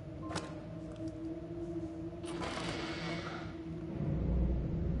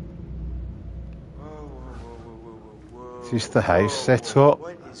 Whoa. Is this the house set up?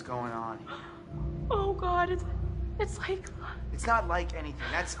 What is going on? Oh god, it's like... It's not like anything.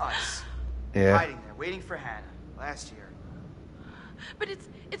 That's us. Yeah. Hiding there, waiting for Hannah. Last year. But it's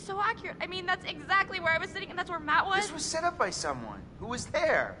so accurate. I mean, that's exactly where I was sitting, and that's where Matt was. This was set up by someone. Who was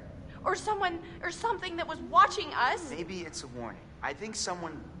there? Or someone, or something that was watching us. Maybe it's a warning. I think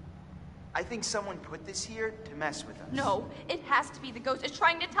someone put this here to mess with us. No, it has to be the ghost. It's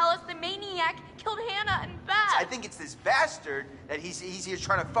trying to tell us the maniac killed Hannah and Beth. I think it's this bastard that he's here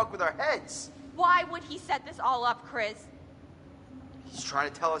trying to fuck with our heads. Why would he set this all up, Chris? He's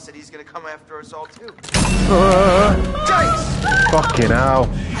trying to tell us that he's gonna come after us all too. Dice! Fucking hell.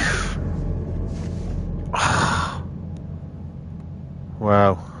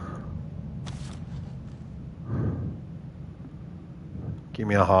 Wow. Give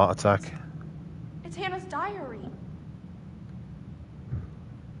me a heart attack. It's Hannah's diary.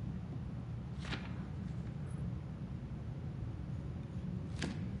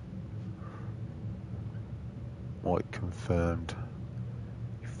 White confirmed.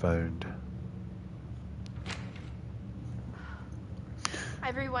 Phoned.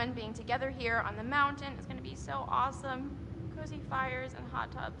 Everyone being together here on the mountain is going to be so awesome. Cozy fires and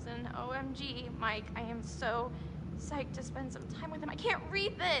hot tubs and OMG, Mike, I am so psyched to spend some time with him. I can't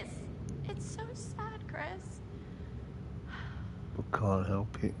read this. It's so sad, Chris. But can't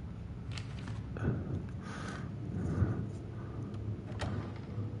help it.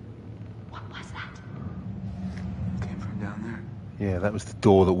 What was that? Came from down there. Yeah, that was the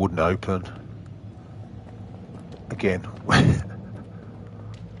door that wouldn't open. Again.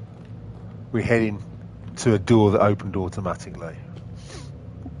 We're heading to a door that opened automatically.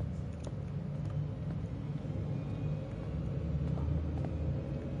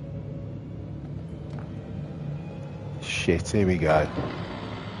 Shit, here we go.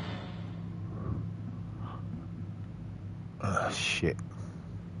 Oh, shit.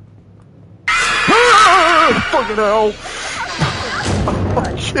 Fucking hell!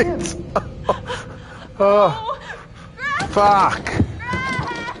 Oh, shit! Oh, fuck!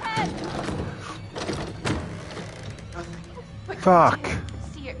 Fuck!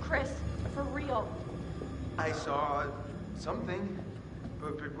 See it, Chris. For real. I saw something,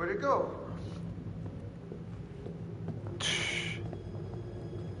 but where'd it go?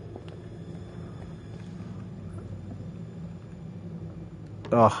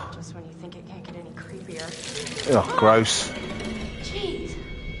 Oh. Just when you think it can't get any creepier. Oh, gross. Jeez.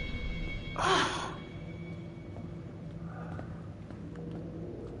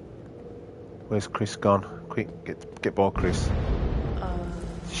 Where's Chris gone? Quick, get by Chris.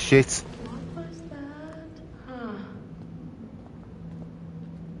 Shit. What was that? Huh.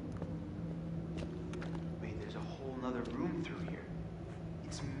 Wait, there's a whole nother room through here.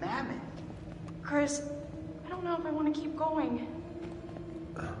 It's mammoth. Chris, I don't know if I want to keep going.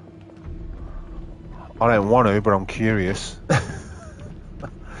 I don't want to, but I'm curious.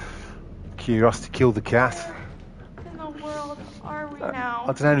 Curiosity killed the cat. In the world are we now? I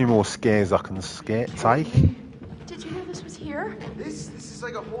don't know how many more scares I can take. Did you know this was here? This is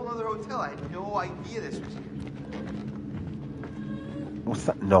like a whole other hotel. I had no idea this was here. What's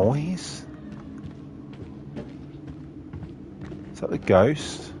that noise? Is that the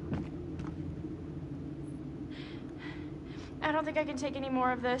ghost? I don't think I can take any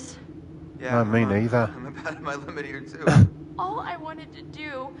more of this. Yeah, No, me neither. I'm about at my limit here too. All I wanted to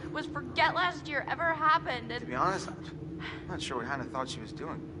do was forget last year ever happened To and... be honest, I'm not sure what Hannah thought she was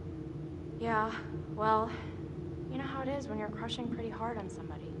doing. Yeah, well, you know how it is when you're crushing pretty hard on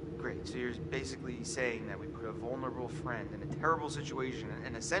somebody. Great, so you're basically saying that we put a vulnerable friend in a terrible situation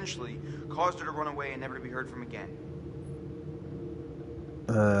and essentially caused her to run away and never to be heard from again.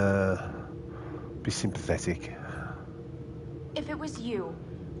 Be sympathetic. If it was you,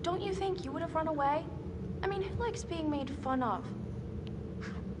 don't you think you would have run away? I mean, who likes being made fun of?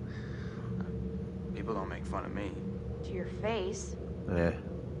 People don't make fun of me. To your face. Yeah.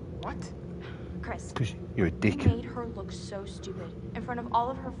 What? Chris, Because you're a dick. you made her look so stupid in front of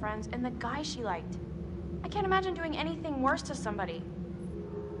all of her friends and the guy she liked. I can't imagine doing anything worse to somebody.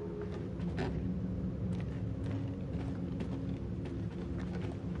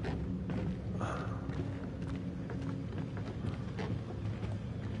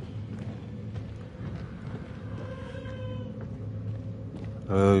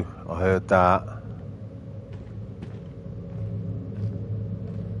 Oh, I heard that.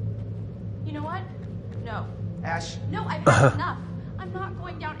 You know what? No. Ash. No, I've had enough. I'm not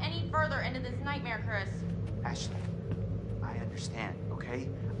going down any further into this nightmare, Chris. Ashley, I understand, okay?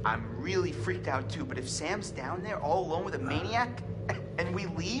 I'm really freaked out too, but if Sam's down there all alone with a maniac and we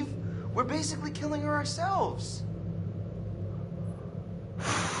leave, we're basically killing her ourselves.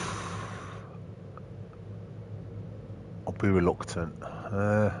 I'll be reluctant.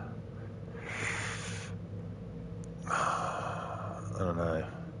 I don't know.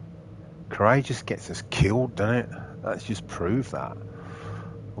 Courageous gets us killed, doesn't it? Let's just prove that.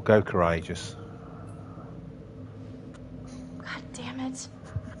 We'll go courageous. God damn it.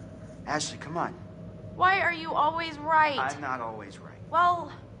 Ashley, come on. Why are you always right? I'm not always right. Well,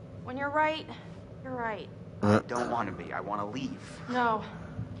 when you're right, you're right. I don't want to be. I want to leave. No.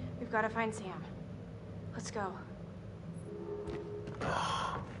 We've got to find Sam. Let's go.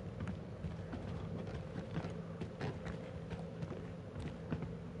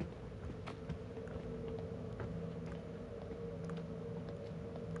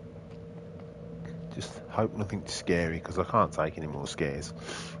 Just hope nothing scary, because I can't take any more scares.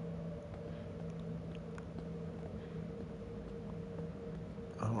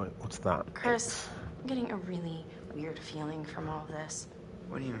 Oh wait, what's that? Chris, I'm getting a really weird feeling from all this.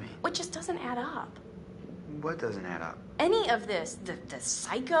 What do you mean? It just doesn't add up. What doesn't add up? Any of this, the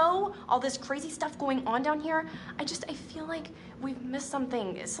psycho, all this crazy stuff going on down here, I feel like we've missed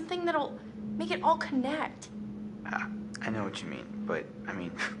something that'll make it all connect. I know what you mean, but, I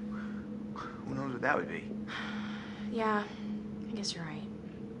mean, who knows what that would be? Yeah, I guess you're right.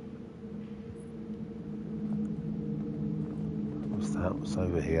 What's that? What's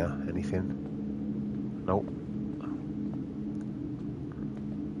over here? Anything? Nope.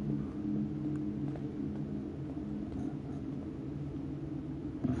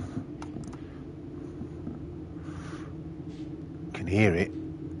 Can hear it.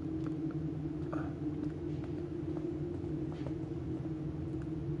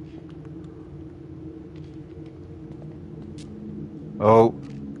 Oh,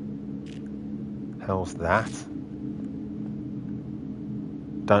 hell's that?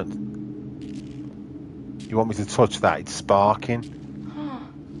 Don't. You want me to touch that? It's sparking.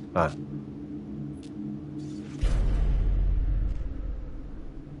 Oh.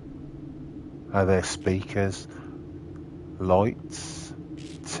 Are there speakers? Lights?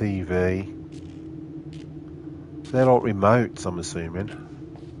 TV? They're like remotes, I'm assuming.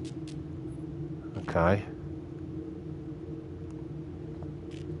 Okay.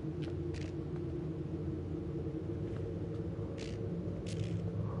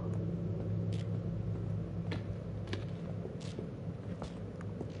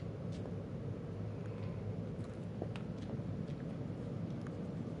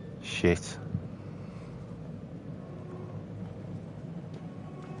 shit.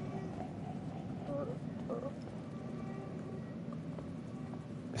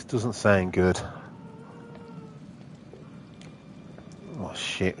 This doesn't sound good. Oh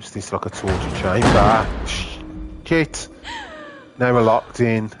shit, is this like a torture chamber? Shit! Now we're locked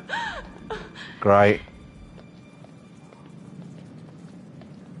in. Great.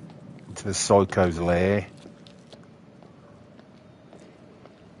 Into the psycho's lair.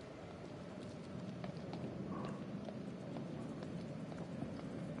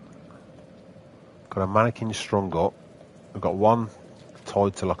 Got a mannequin strung up. We've got one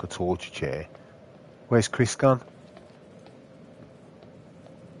tied to like a torture chair. Where's Chris gone?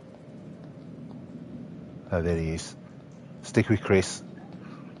 Oh, there he is. Stick with Chris.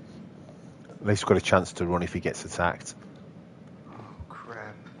 At least we've got a chance to run if he gets attacked. Oh,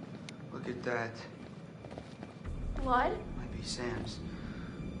 crap. Look at that. Blood? Might be Sam's.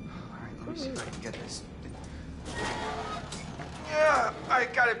 Alright, let me see if I can get this. Yeah, I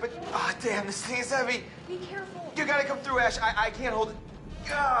got it, but... Oh, damn, this thing is heavy. Be careful. You gotta come through, Ash. I can't hold it.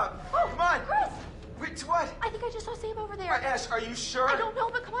 Oh, come on. Chris! Wait, what? I think I just saw Sam over there. Ash, are you sure? I don't know,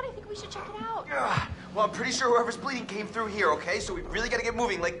 but come on, I think we should check it out. Well, I'm pretty sure whoever's bleeding came through here, okay? So we really gotta get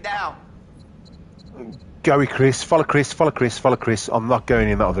moving, like now. Go with Chris. Follow Chris. Follow Chris. Follow Chris. I'm not going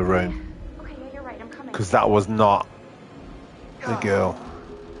in that other room. Okay, yeah, you're right. I'm coming. Because that was not the girl.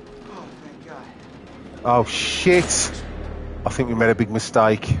 Oh, thank God. Oh, shit. I think we made a big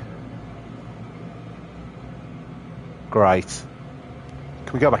mistake. Great.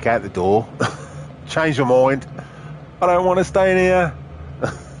 Can we go back out the door? Change your mind. I don't want to stay in here.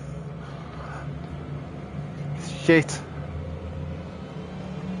 Shit.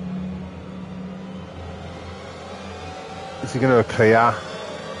 Is he going to appear?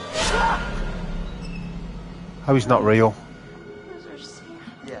 Oh, he's not real. Those are Sam.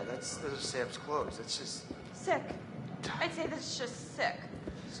 Yeah, those are Sam's clothes. That's just... Sick. I'd say that's just sick.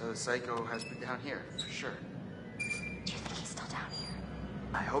 So the psycho has been down here, for sure. Do you think he's still down here?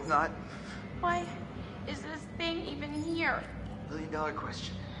 I hope not. Why is this thing even here? $1 million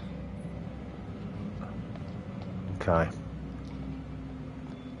question. Okay.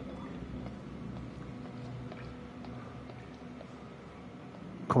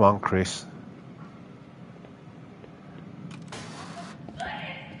 Come on, Chris.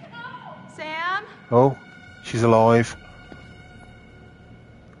 Sam? Oh, she's alive.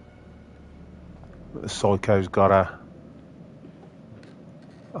 But the psycho's got her.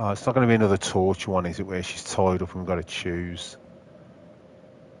 Oh, it's not going to be another torture one, is it, where she's tied up and we've got to choose?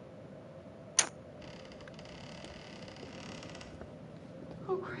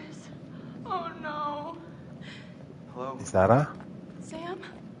 Oh, Chris. Oh, no. Hello? Is that her? Sam?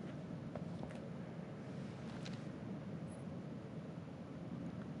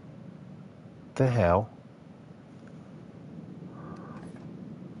 The hell?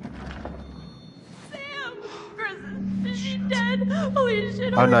 Sam! Chris, is she dead? Holy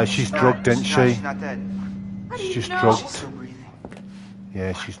shit. Oh no, she's drugged, isn't she? She's not dead. How do She's you just know? drugged. She's still breathing.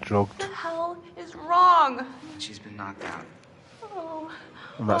 Yeah, she's drugged. What the hell is wrong? She's been knocked out. Oh.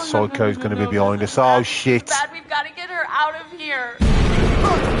 And that Oh, psycho's going to be behind this us. is bad. Oh This is shit. bad. We've got to get her out of here.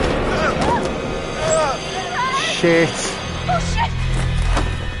 Shit. Oh, shit!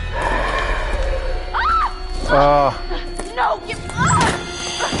 Oh, No, give up!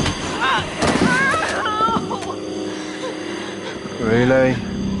 really?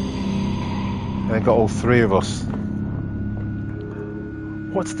 They got all three of us.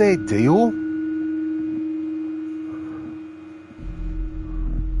 What's their deal?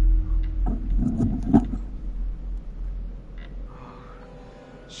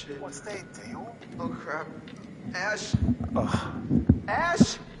 Shit. What's their deal? Oh, crap. Ash! Oh,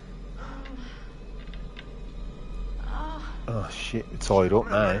 Ash! oh shit, we're tied up I'm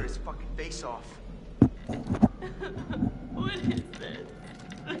gonna now. murder his fucking face off. What is this?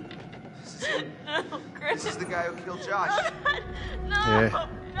 This is him. No, Chris. This is the guy who killed Josh. No, Yeah.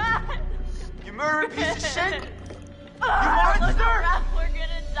 not. You murdering piece of shit! Look around, we're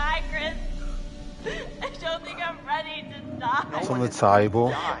gonna die, Chris. I don't think I'm ready to die. It's on the table.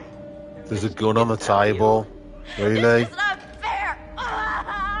 Die. There's a gun on the table. Really? It's not fair.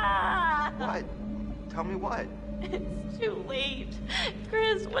 What? Tell me what? It's too late.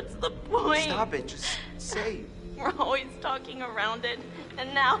 Chris, what's the point? Stop it. Just say. We're always talking around it.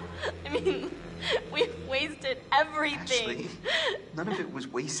 And now, I mean, we've wasted everything. Ashley, none of it was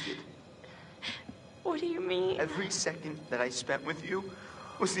wasted. What do you mean? Every second that I spent with you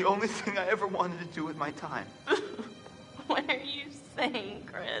was the only thing I ever wanted to do with my time. What are you saying,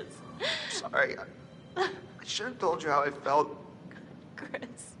 Chris? Sorry. I should have told you how I felt.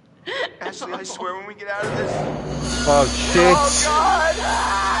 Chris. Ashley, I swear when we get out of this... Oh, shit. Oh, God!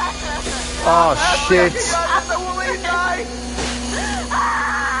 Oh, Ashley, shit. I won't let you die!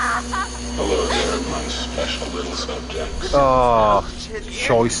 Hello there, my special little subjects. Oh, shit,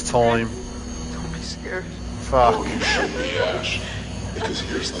 choice time. Don't be scared. Fuck. You should be, Ash. Because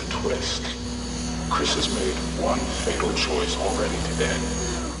here's the twist. Chris has made one fatal choice already today.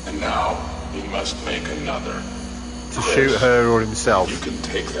 And now he must make another. To shoot her or himself. You can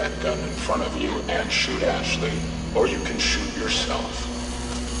take that gun in front of you and shoot Ashley. Or you can shoot yourself.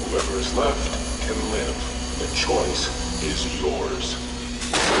 Whoever is left can live. The choice is yours.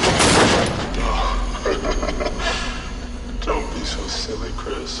 Don't be so silly,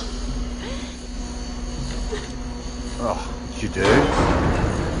 Chris. Oh, did you do?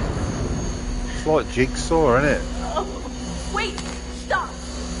 It's like Jigsaw, isn't it? Oh, wait, stop.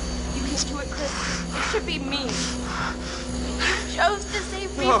 You can do it, Chris. It should be me. You chose to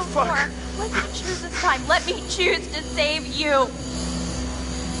save me before. Fuck. Let me choose this time. Let me choose to save you.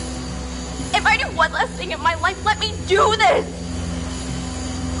 If I do one last thing in my life, let me do this.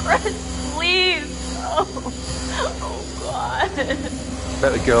 Chris, please. Oh, God.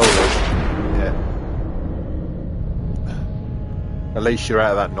 Let the girl live. Yeah. At least you're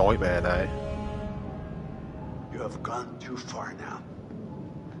out of that nightmare now. You have gone too far now.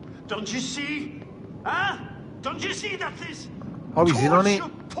 Don't you see? Huh? Don't you see that this Oh, he's in on it.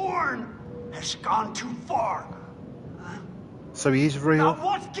 torture porn has gone too far? Huh? So he is Now real.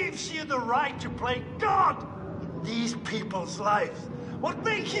 what gives you the right to play God in these people's lives? What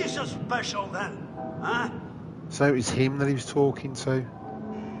makes you so special then? Huh? So it was him that he was talking to.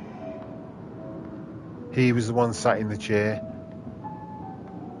 He was the one sat in the chair.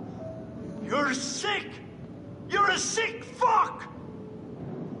 You're sick! You're a sick fuck!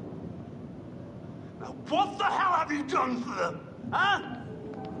 Now what the hell have you done to them? Huh?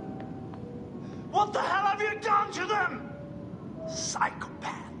 What the hell have you done to them?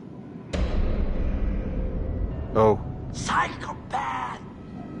 Psychopath. Oh, Psychopath!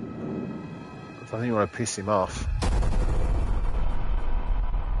 I think you want to piss him off.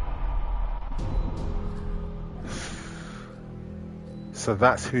 So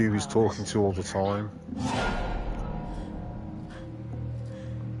that's who he was talking to all the time.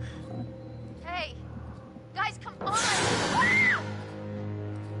 Hey, guys, come on!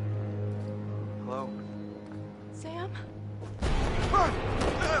 Hello? Sam?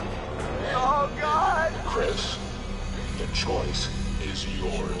 Oh, God! Chris, the choice is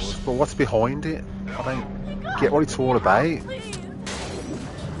yours. But what's behind it? I don't get what it's all about. Please.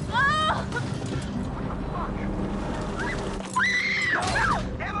 Oh!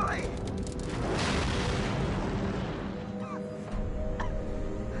 Emily!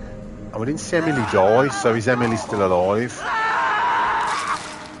 And we didn't see Emily die, so is Emily still alive?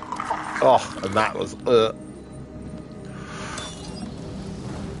 Oh, and that was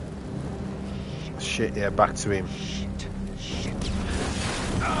shit, yeah, back to him.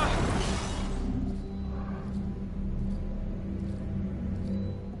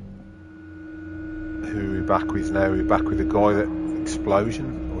 Who are we back with now? We're back with the guy that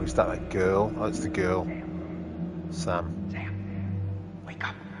explosion? Or is that girl? Oh, it's the girl. Sam. Sam, wake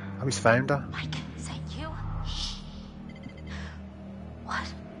up. Oh, he's found her. Mike, is that you? Shh.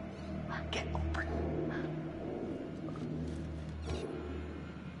 What? Get open.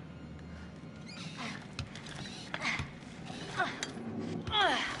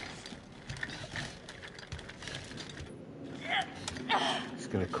 He's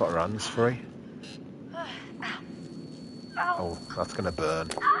going to cut her hands free. Oh, that's going to burn.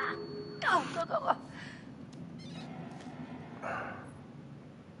 Go, go, go, go.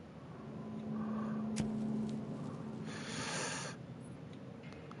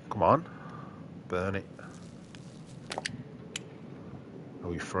 Come on. Burn it. Are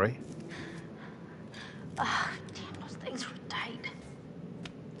we free? Oh, damn, those things were tight.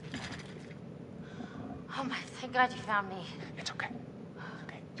 Oh my, thank God you found me. It's okay.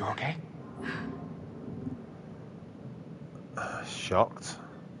 Okay. You're okay? Shocked.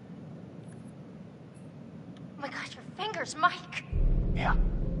 Oh my God, your fingers, Mike. Yeah.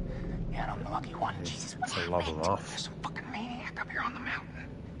 Yeah, and I'm the lucky one. Jesus, what To love him happened? off. There's some fucking maniac up here on the mountain.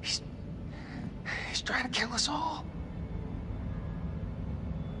 He's trying to kill us all.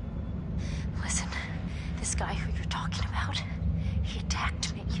 Listen, this guy who you're talking about, he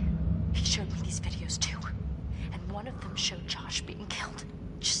attacked me. He showed me these videos too. And one of them showed Josh being killed.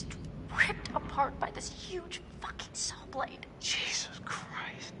 Just ripped apart by this huge fucking saw blade. Jesus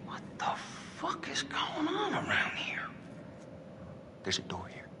Christ. What the fuck is going on around here? There's a door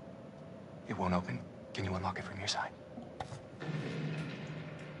here. It won't open. Can you unlock it from your side?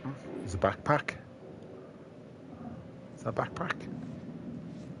 There's a backpack. Is that a backpack?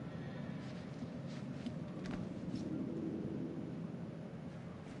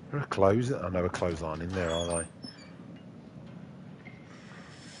 There are clothes. I know a clothes aren't in there, are they?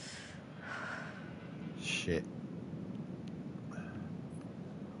 Shit.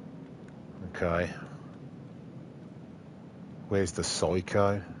 Okay. Where's the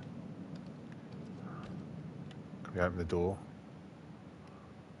psycho? Can we open the door?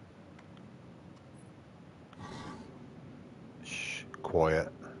 Shh, quiet.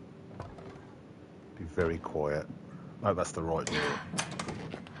 Be very quiet. Oh, that's the right door.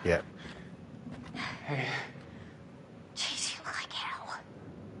 Yeah. Hey. Jeez, you look like hell.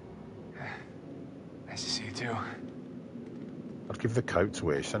 Nice to see you too. I'd give the coat to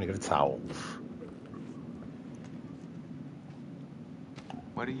her. She's only got a towel.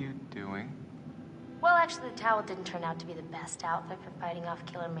 What are you doing? Well, actually, the towel didn't turn out to be the best outfit for fighting off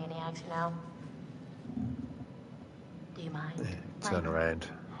killer maniacs, you know? Do you mind? Yeah, turn around.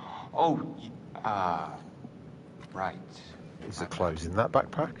 Oh, right. Is the clothes in that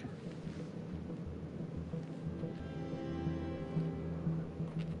backpack?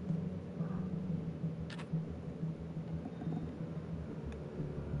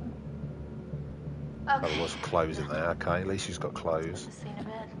 Oh, there was clothes in there. Okay, at least she's got clothes. Seen a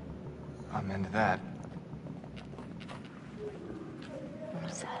bit. I'm into that.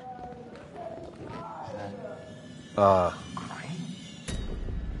 What's that?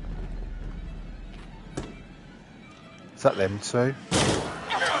 Is that them two?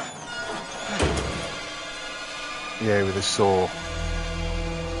 Yeah, with a saw.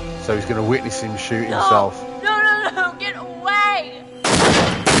 So he's going to witness him shoot himself. No, get away!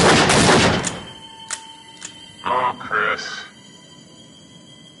 Oh, Chris.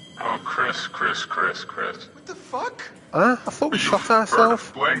 Oh, Chris. What the fuck? Huh? I thought we shot Heard ourselves.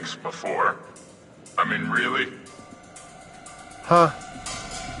 of blanks before. I mean, really? Huh?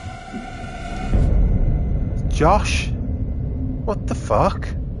 Josh? What the fuck?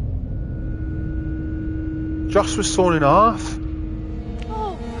 Josh was sawn in half.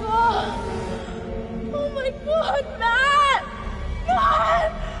 Oh, God! Oh, my God, Matt!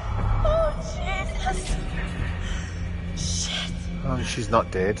 Matt! Oh, Jesus! Shit! Oh, and she's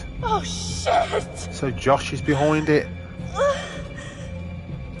not dead. Oh, shit! So Josh is behind it.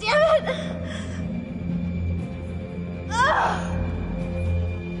 Damn it!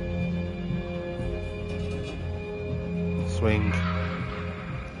 Swing.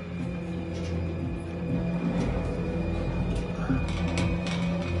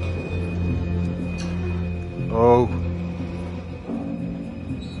 Oh.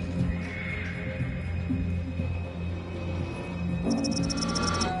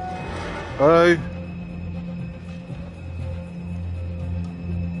 Oh.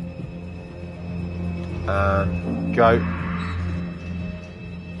 And go.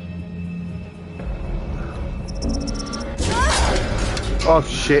 Oh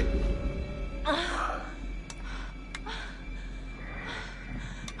shit.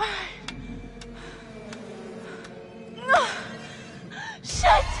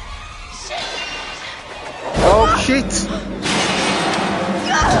 Shit! Oh shit.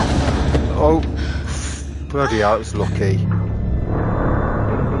 Oh bloody hell, it was lucky.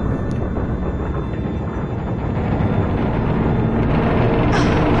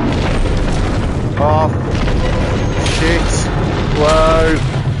 Oh shit. Whoa.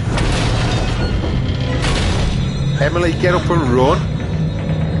 Emily, get up and run.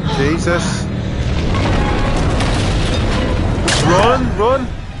 Jesus. Run.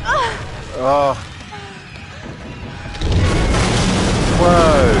 Oh.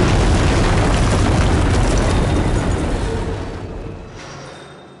 Whoa.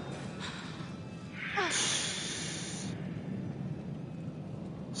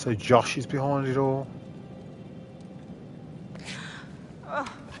 So Josh is behind it all. Oh,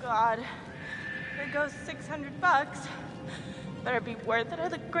 God. There goes $600. Better be worth it. I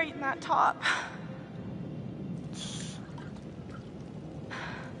look great in that top.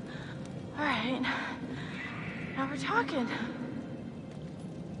 All right. Now we're talking.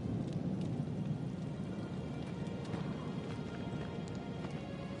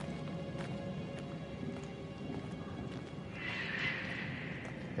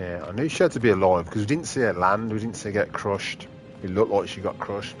 Yeah, I knew she had to be alive because we didn't see her land, we didn't see her get crushed. It looked like she got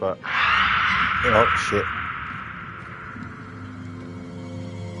crushed, but... Oh, shit.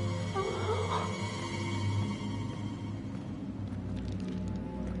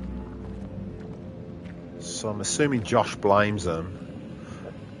 So I'm assuming Josh blames them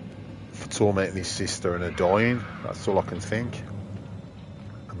for tormenting his sister and her dying. That's all I can think.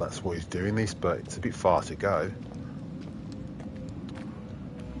 And that's why he's doing this, but it's a bit far to go.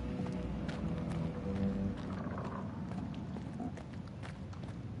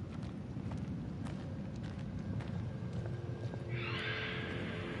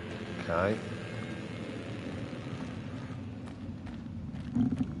 Okay.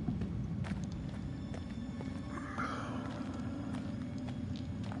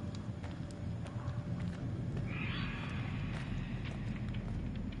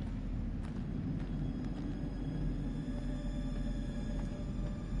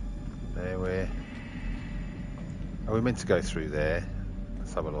 Are we meant to go through there?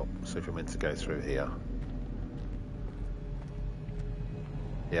 Let's have a look. See if we're meant to go through here.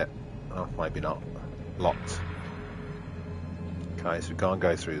 Yeah. Oh, maybe not. Locked. Okay, so we can't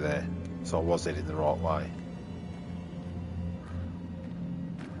go through there. So I was heading the right way.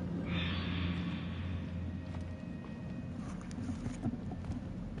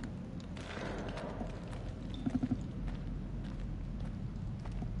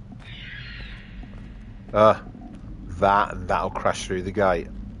 That and that'll crash through the gate,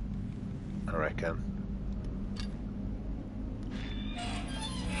 I reckon.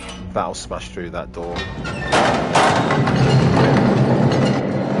 That'll smash through that door.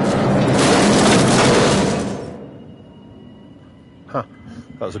 Huh,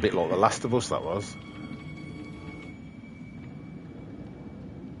 that was a bit like The Last of Us, that was.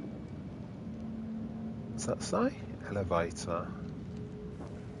 What's that say? Elevator.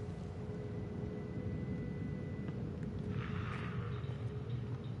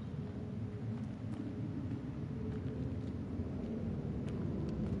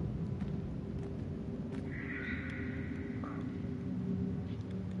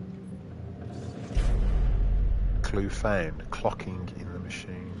 Clue found. Clocking in the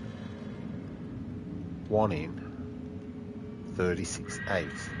machine. 1 in 36.8.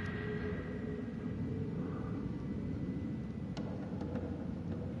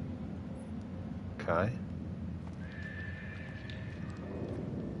 Okay.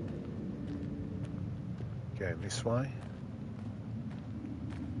 Going this way.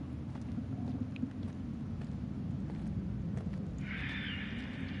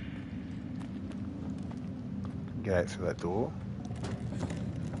 Get out through that door.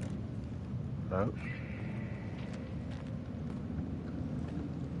 No.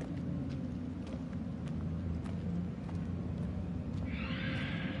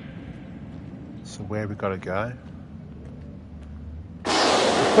 So where we gotta go?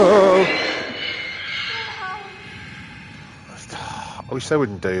 Oh! I wish they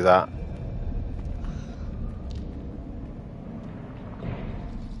wouldn't do that.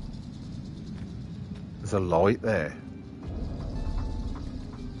 There's a light there.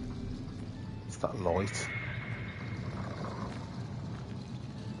 It's that light.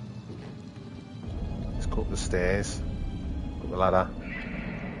 Let's go up the stairs. Up the ladder.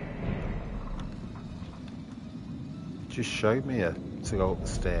 Just showed me to go up the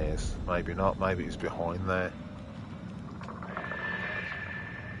stairs. Maybe not. Maybe it was behind there.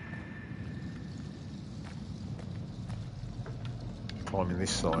 Climbing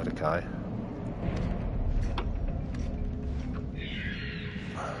this side, okay.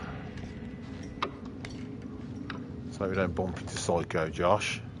 So we don't bump into Psycho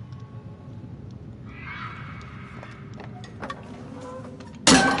Josh.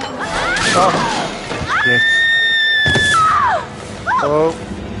 Oh, shit. Oh,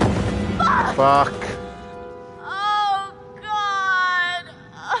 fuck. Oh, God.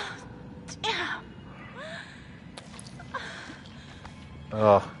 Oh, damn.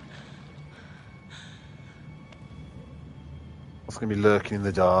 Oh. What's going to be lurking in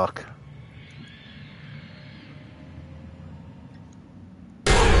the dark?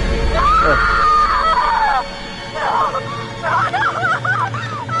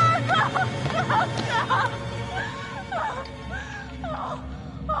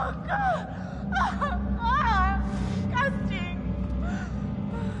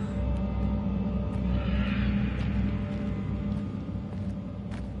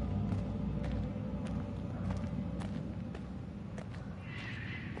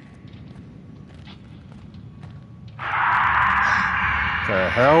 The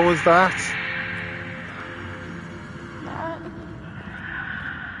hell was that?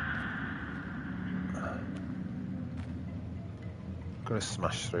 Gonna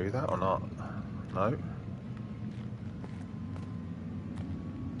smash through that or not? No.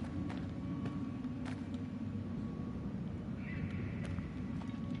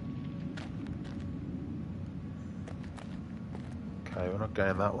 Okay, we're not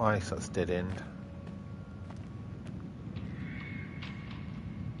going that way, so that's dead end.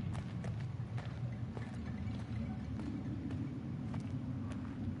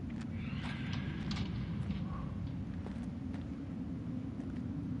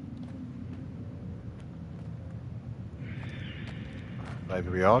 Maybe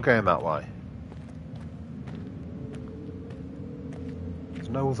we are going that way. There's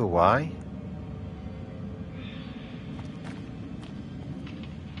no other way.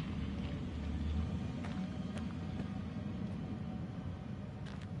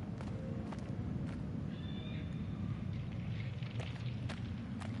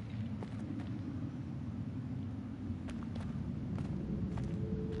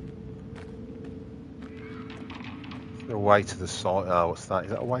 A way to the side. Oh, what's that?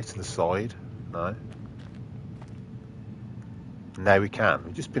 Is that a way to the side? No. Now we can.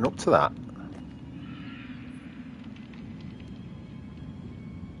 We've just been up to that.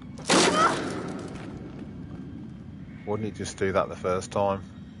 Wouldn't it just do that the first time?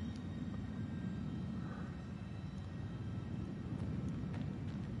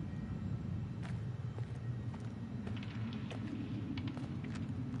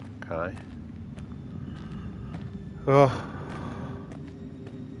 Okay. Oh.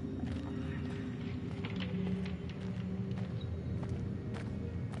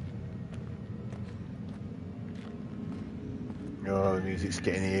 Oh, the music's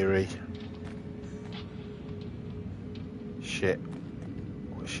getting eerie. Shit.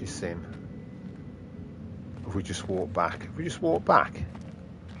 What's she seen? Have we just walked back? Have we just walked back?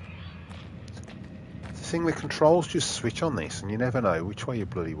 The thing, the controls just switch on this and you never know which way you're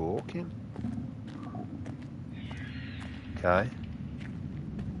bloody walking. Okay.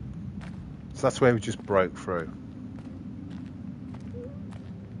 So that's where we just broke through.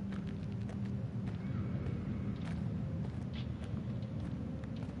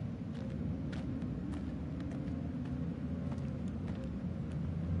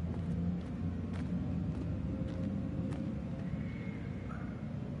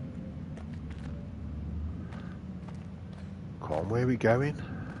 Come on, where are we going?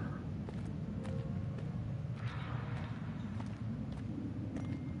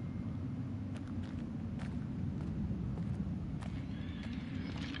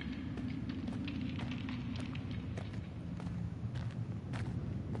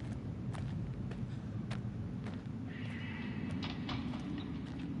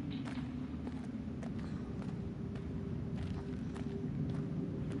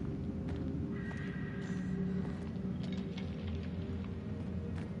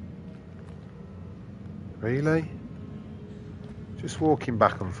 Really? Just walking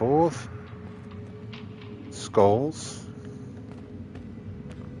back and forth. Skulls.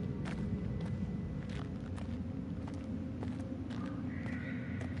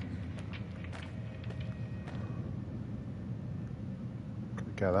 Can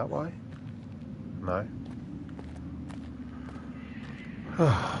we go that way? No.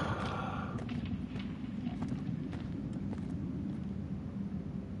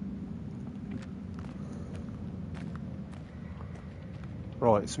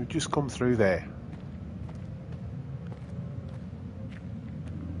 Right, so we've just come through there.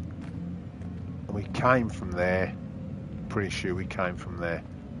 And we came from there. Pretty sure we came from there.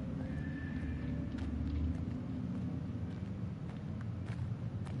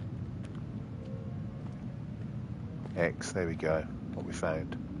 X, there we go. What we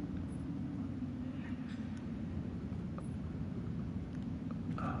found.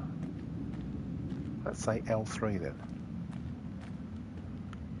 Let's say L3 then.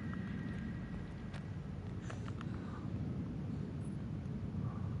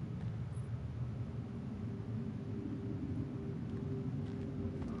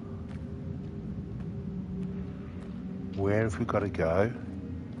 Where have we got to go?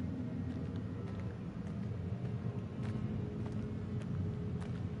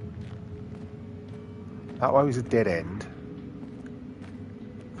 That way was a dead end.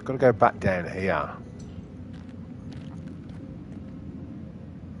 We've got to go back down here.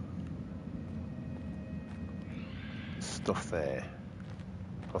 Stuff there.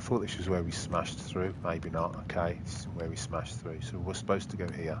 I thought this was where we smashed through. Maybe not. Okay, this is where we smashed through. So we're supposed to go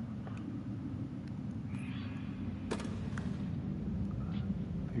here.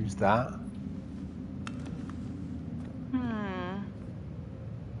 Who's that?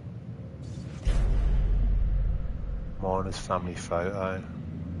 Miner's family photo.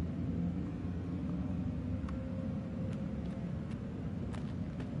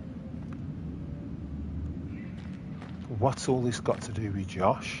 What's all this got to do with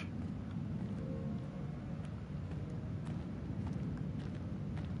Josh?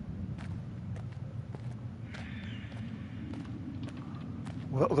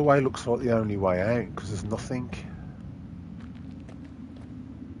 Well, that other way looks like the only way out because there's nothing.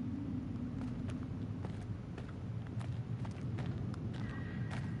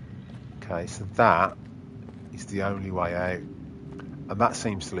 Okay, so that is the only way out. And that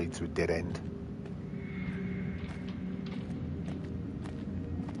seems to lead to a dead end.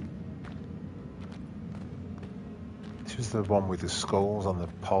 This was the one with the skulls on the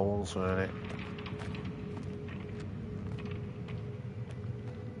poles, wasn't it?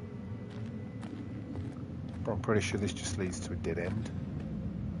 But I'm pretty sure this just leads to a dead end.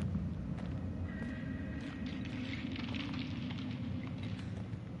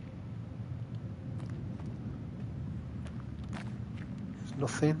 There's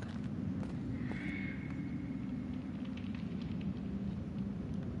nothing.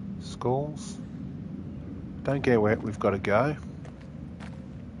 Skulls. Don't get where we've got to go.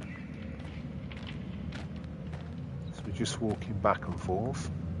 So we're just walking back and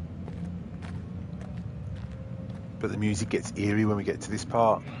forth. But the music gets eerie when we get to this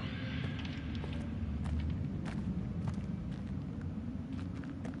part.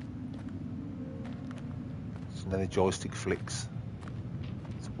 So then the joystick flicks.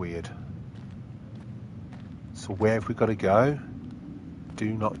 It's weird. So where have we got to go?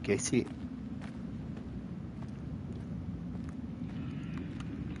 Do not get it.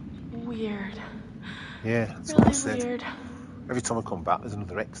 Weird. Yeah, that's Really what I said. weird. Every time I come back, there's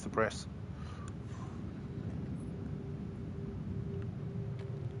another X to press.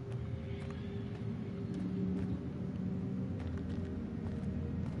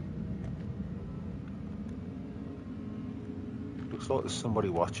 Looks like there's somebody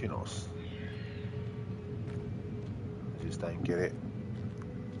watching us. I just don't get it.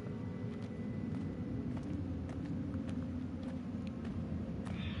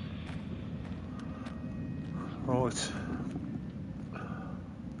 Right.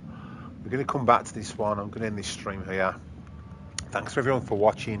 We're going to come back to this one. I'm going to end this stream here. Thanks for everyone for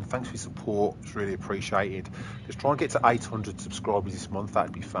watching. Thanks for your support. It's really appreciated. Just try and get to 800 subscribers this month.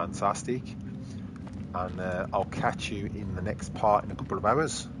 That'd be fantastic. And I'll catch you in the next part in a couple of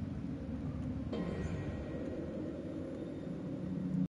hours.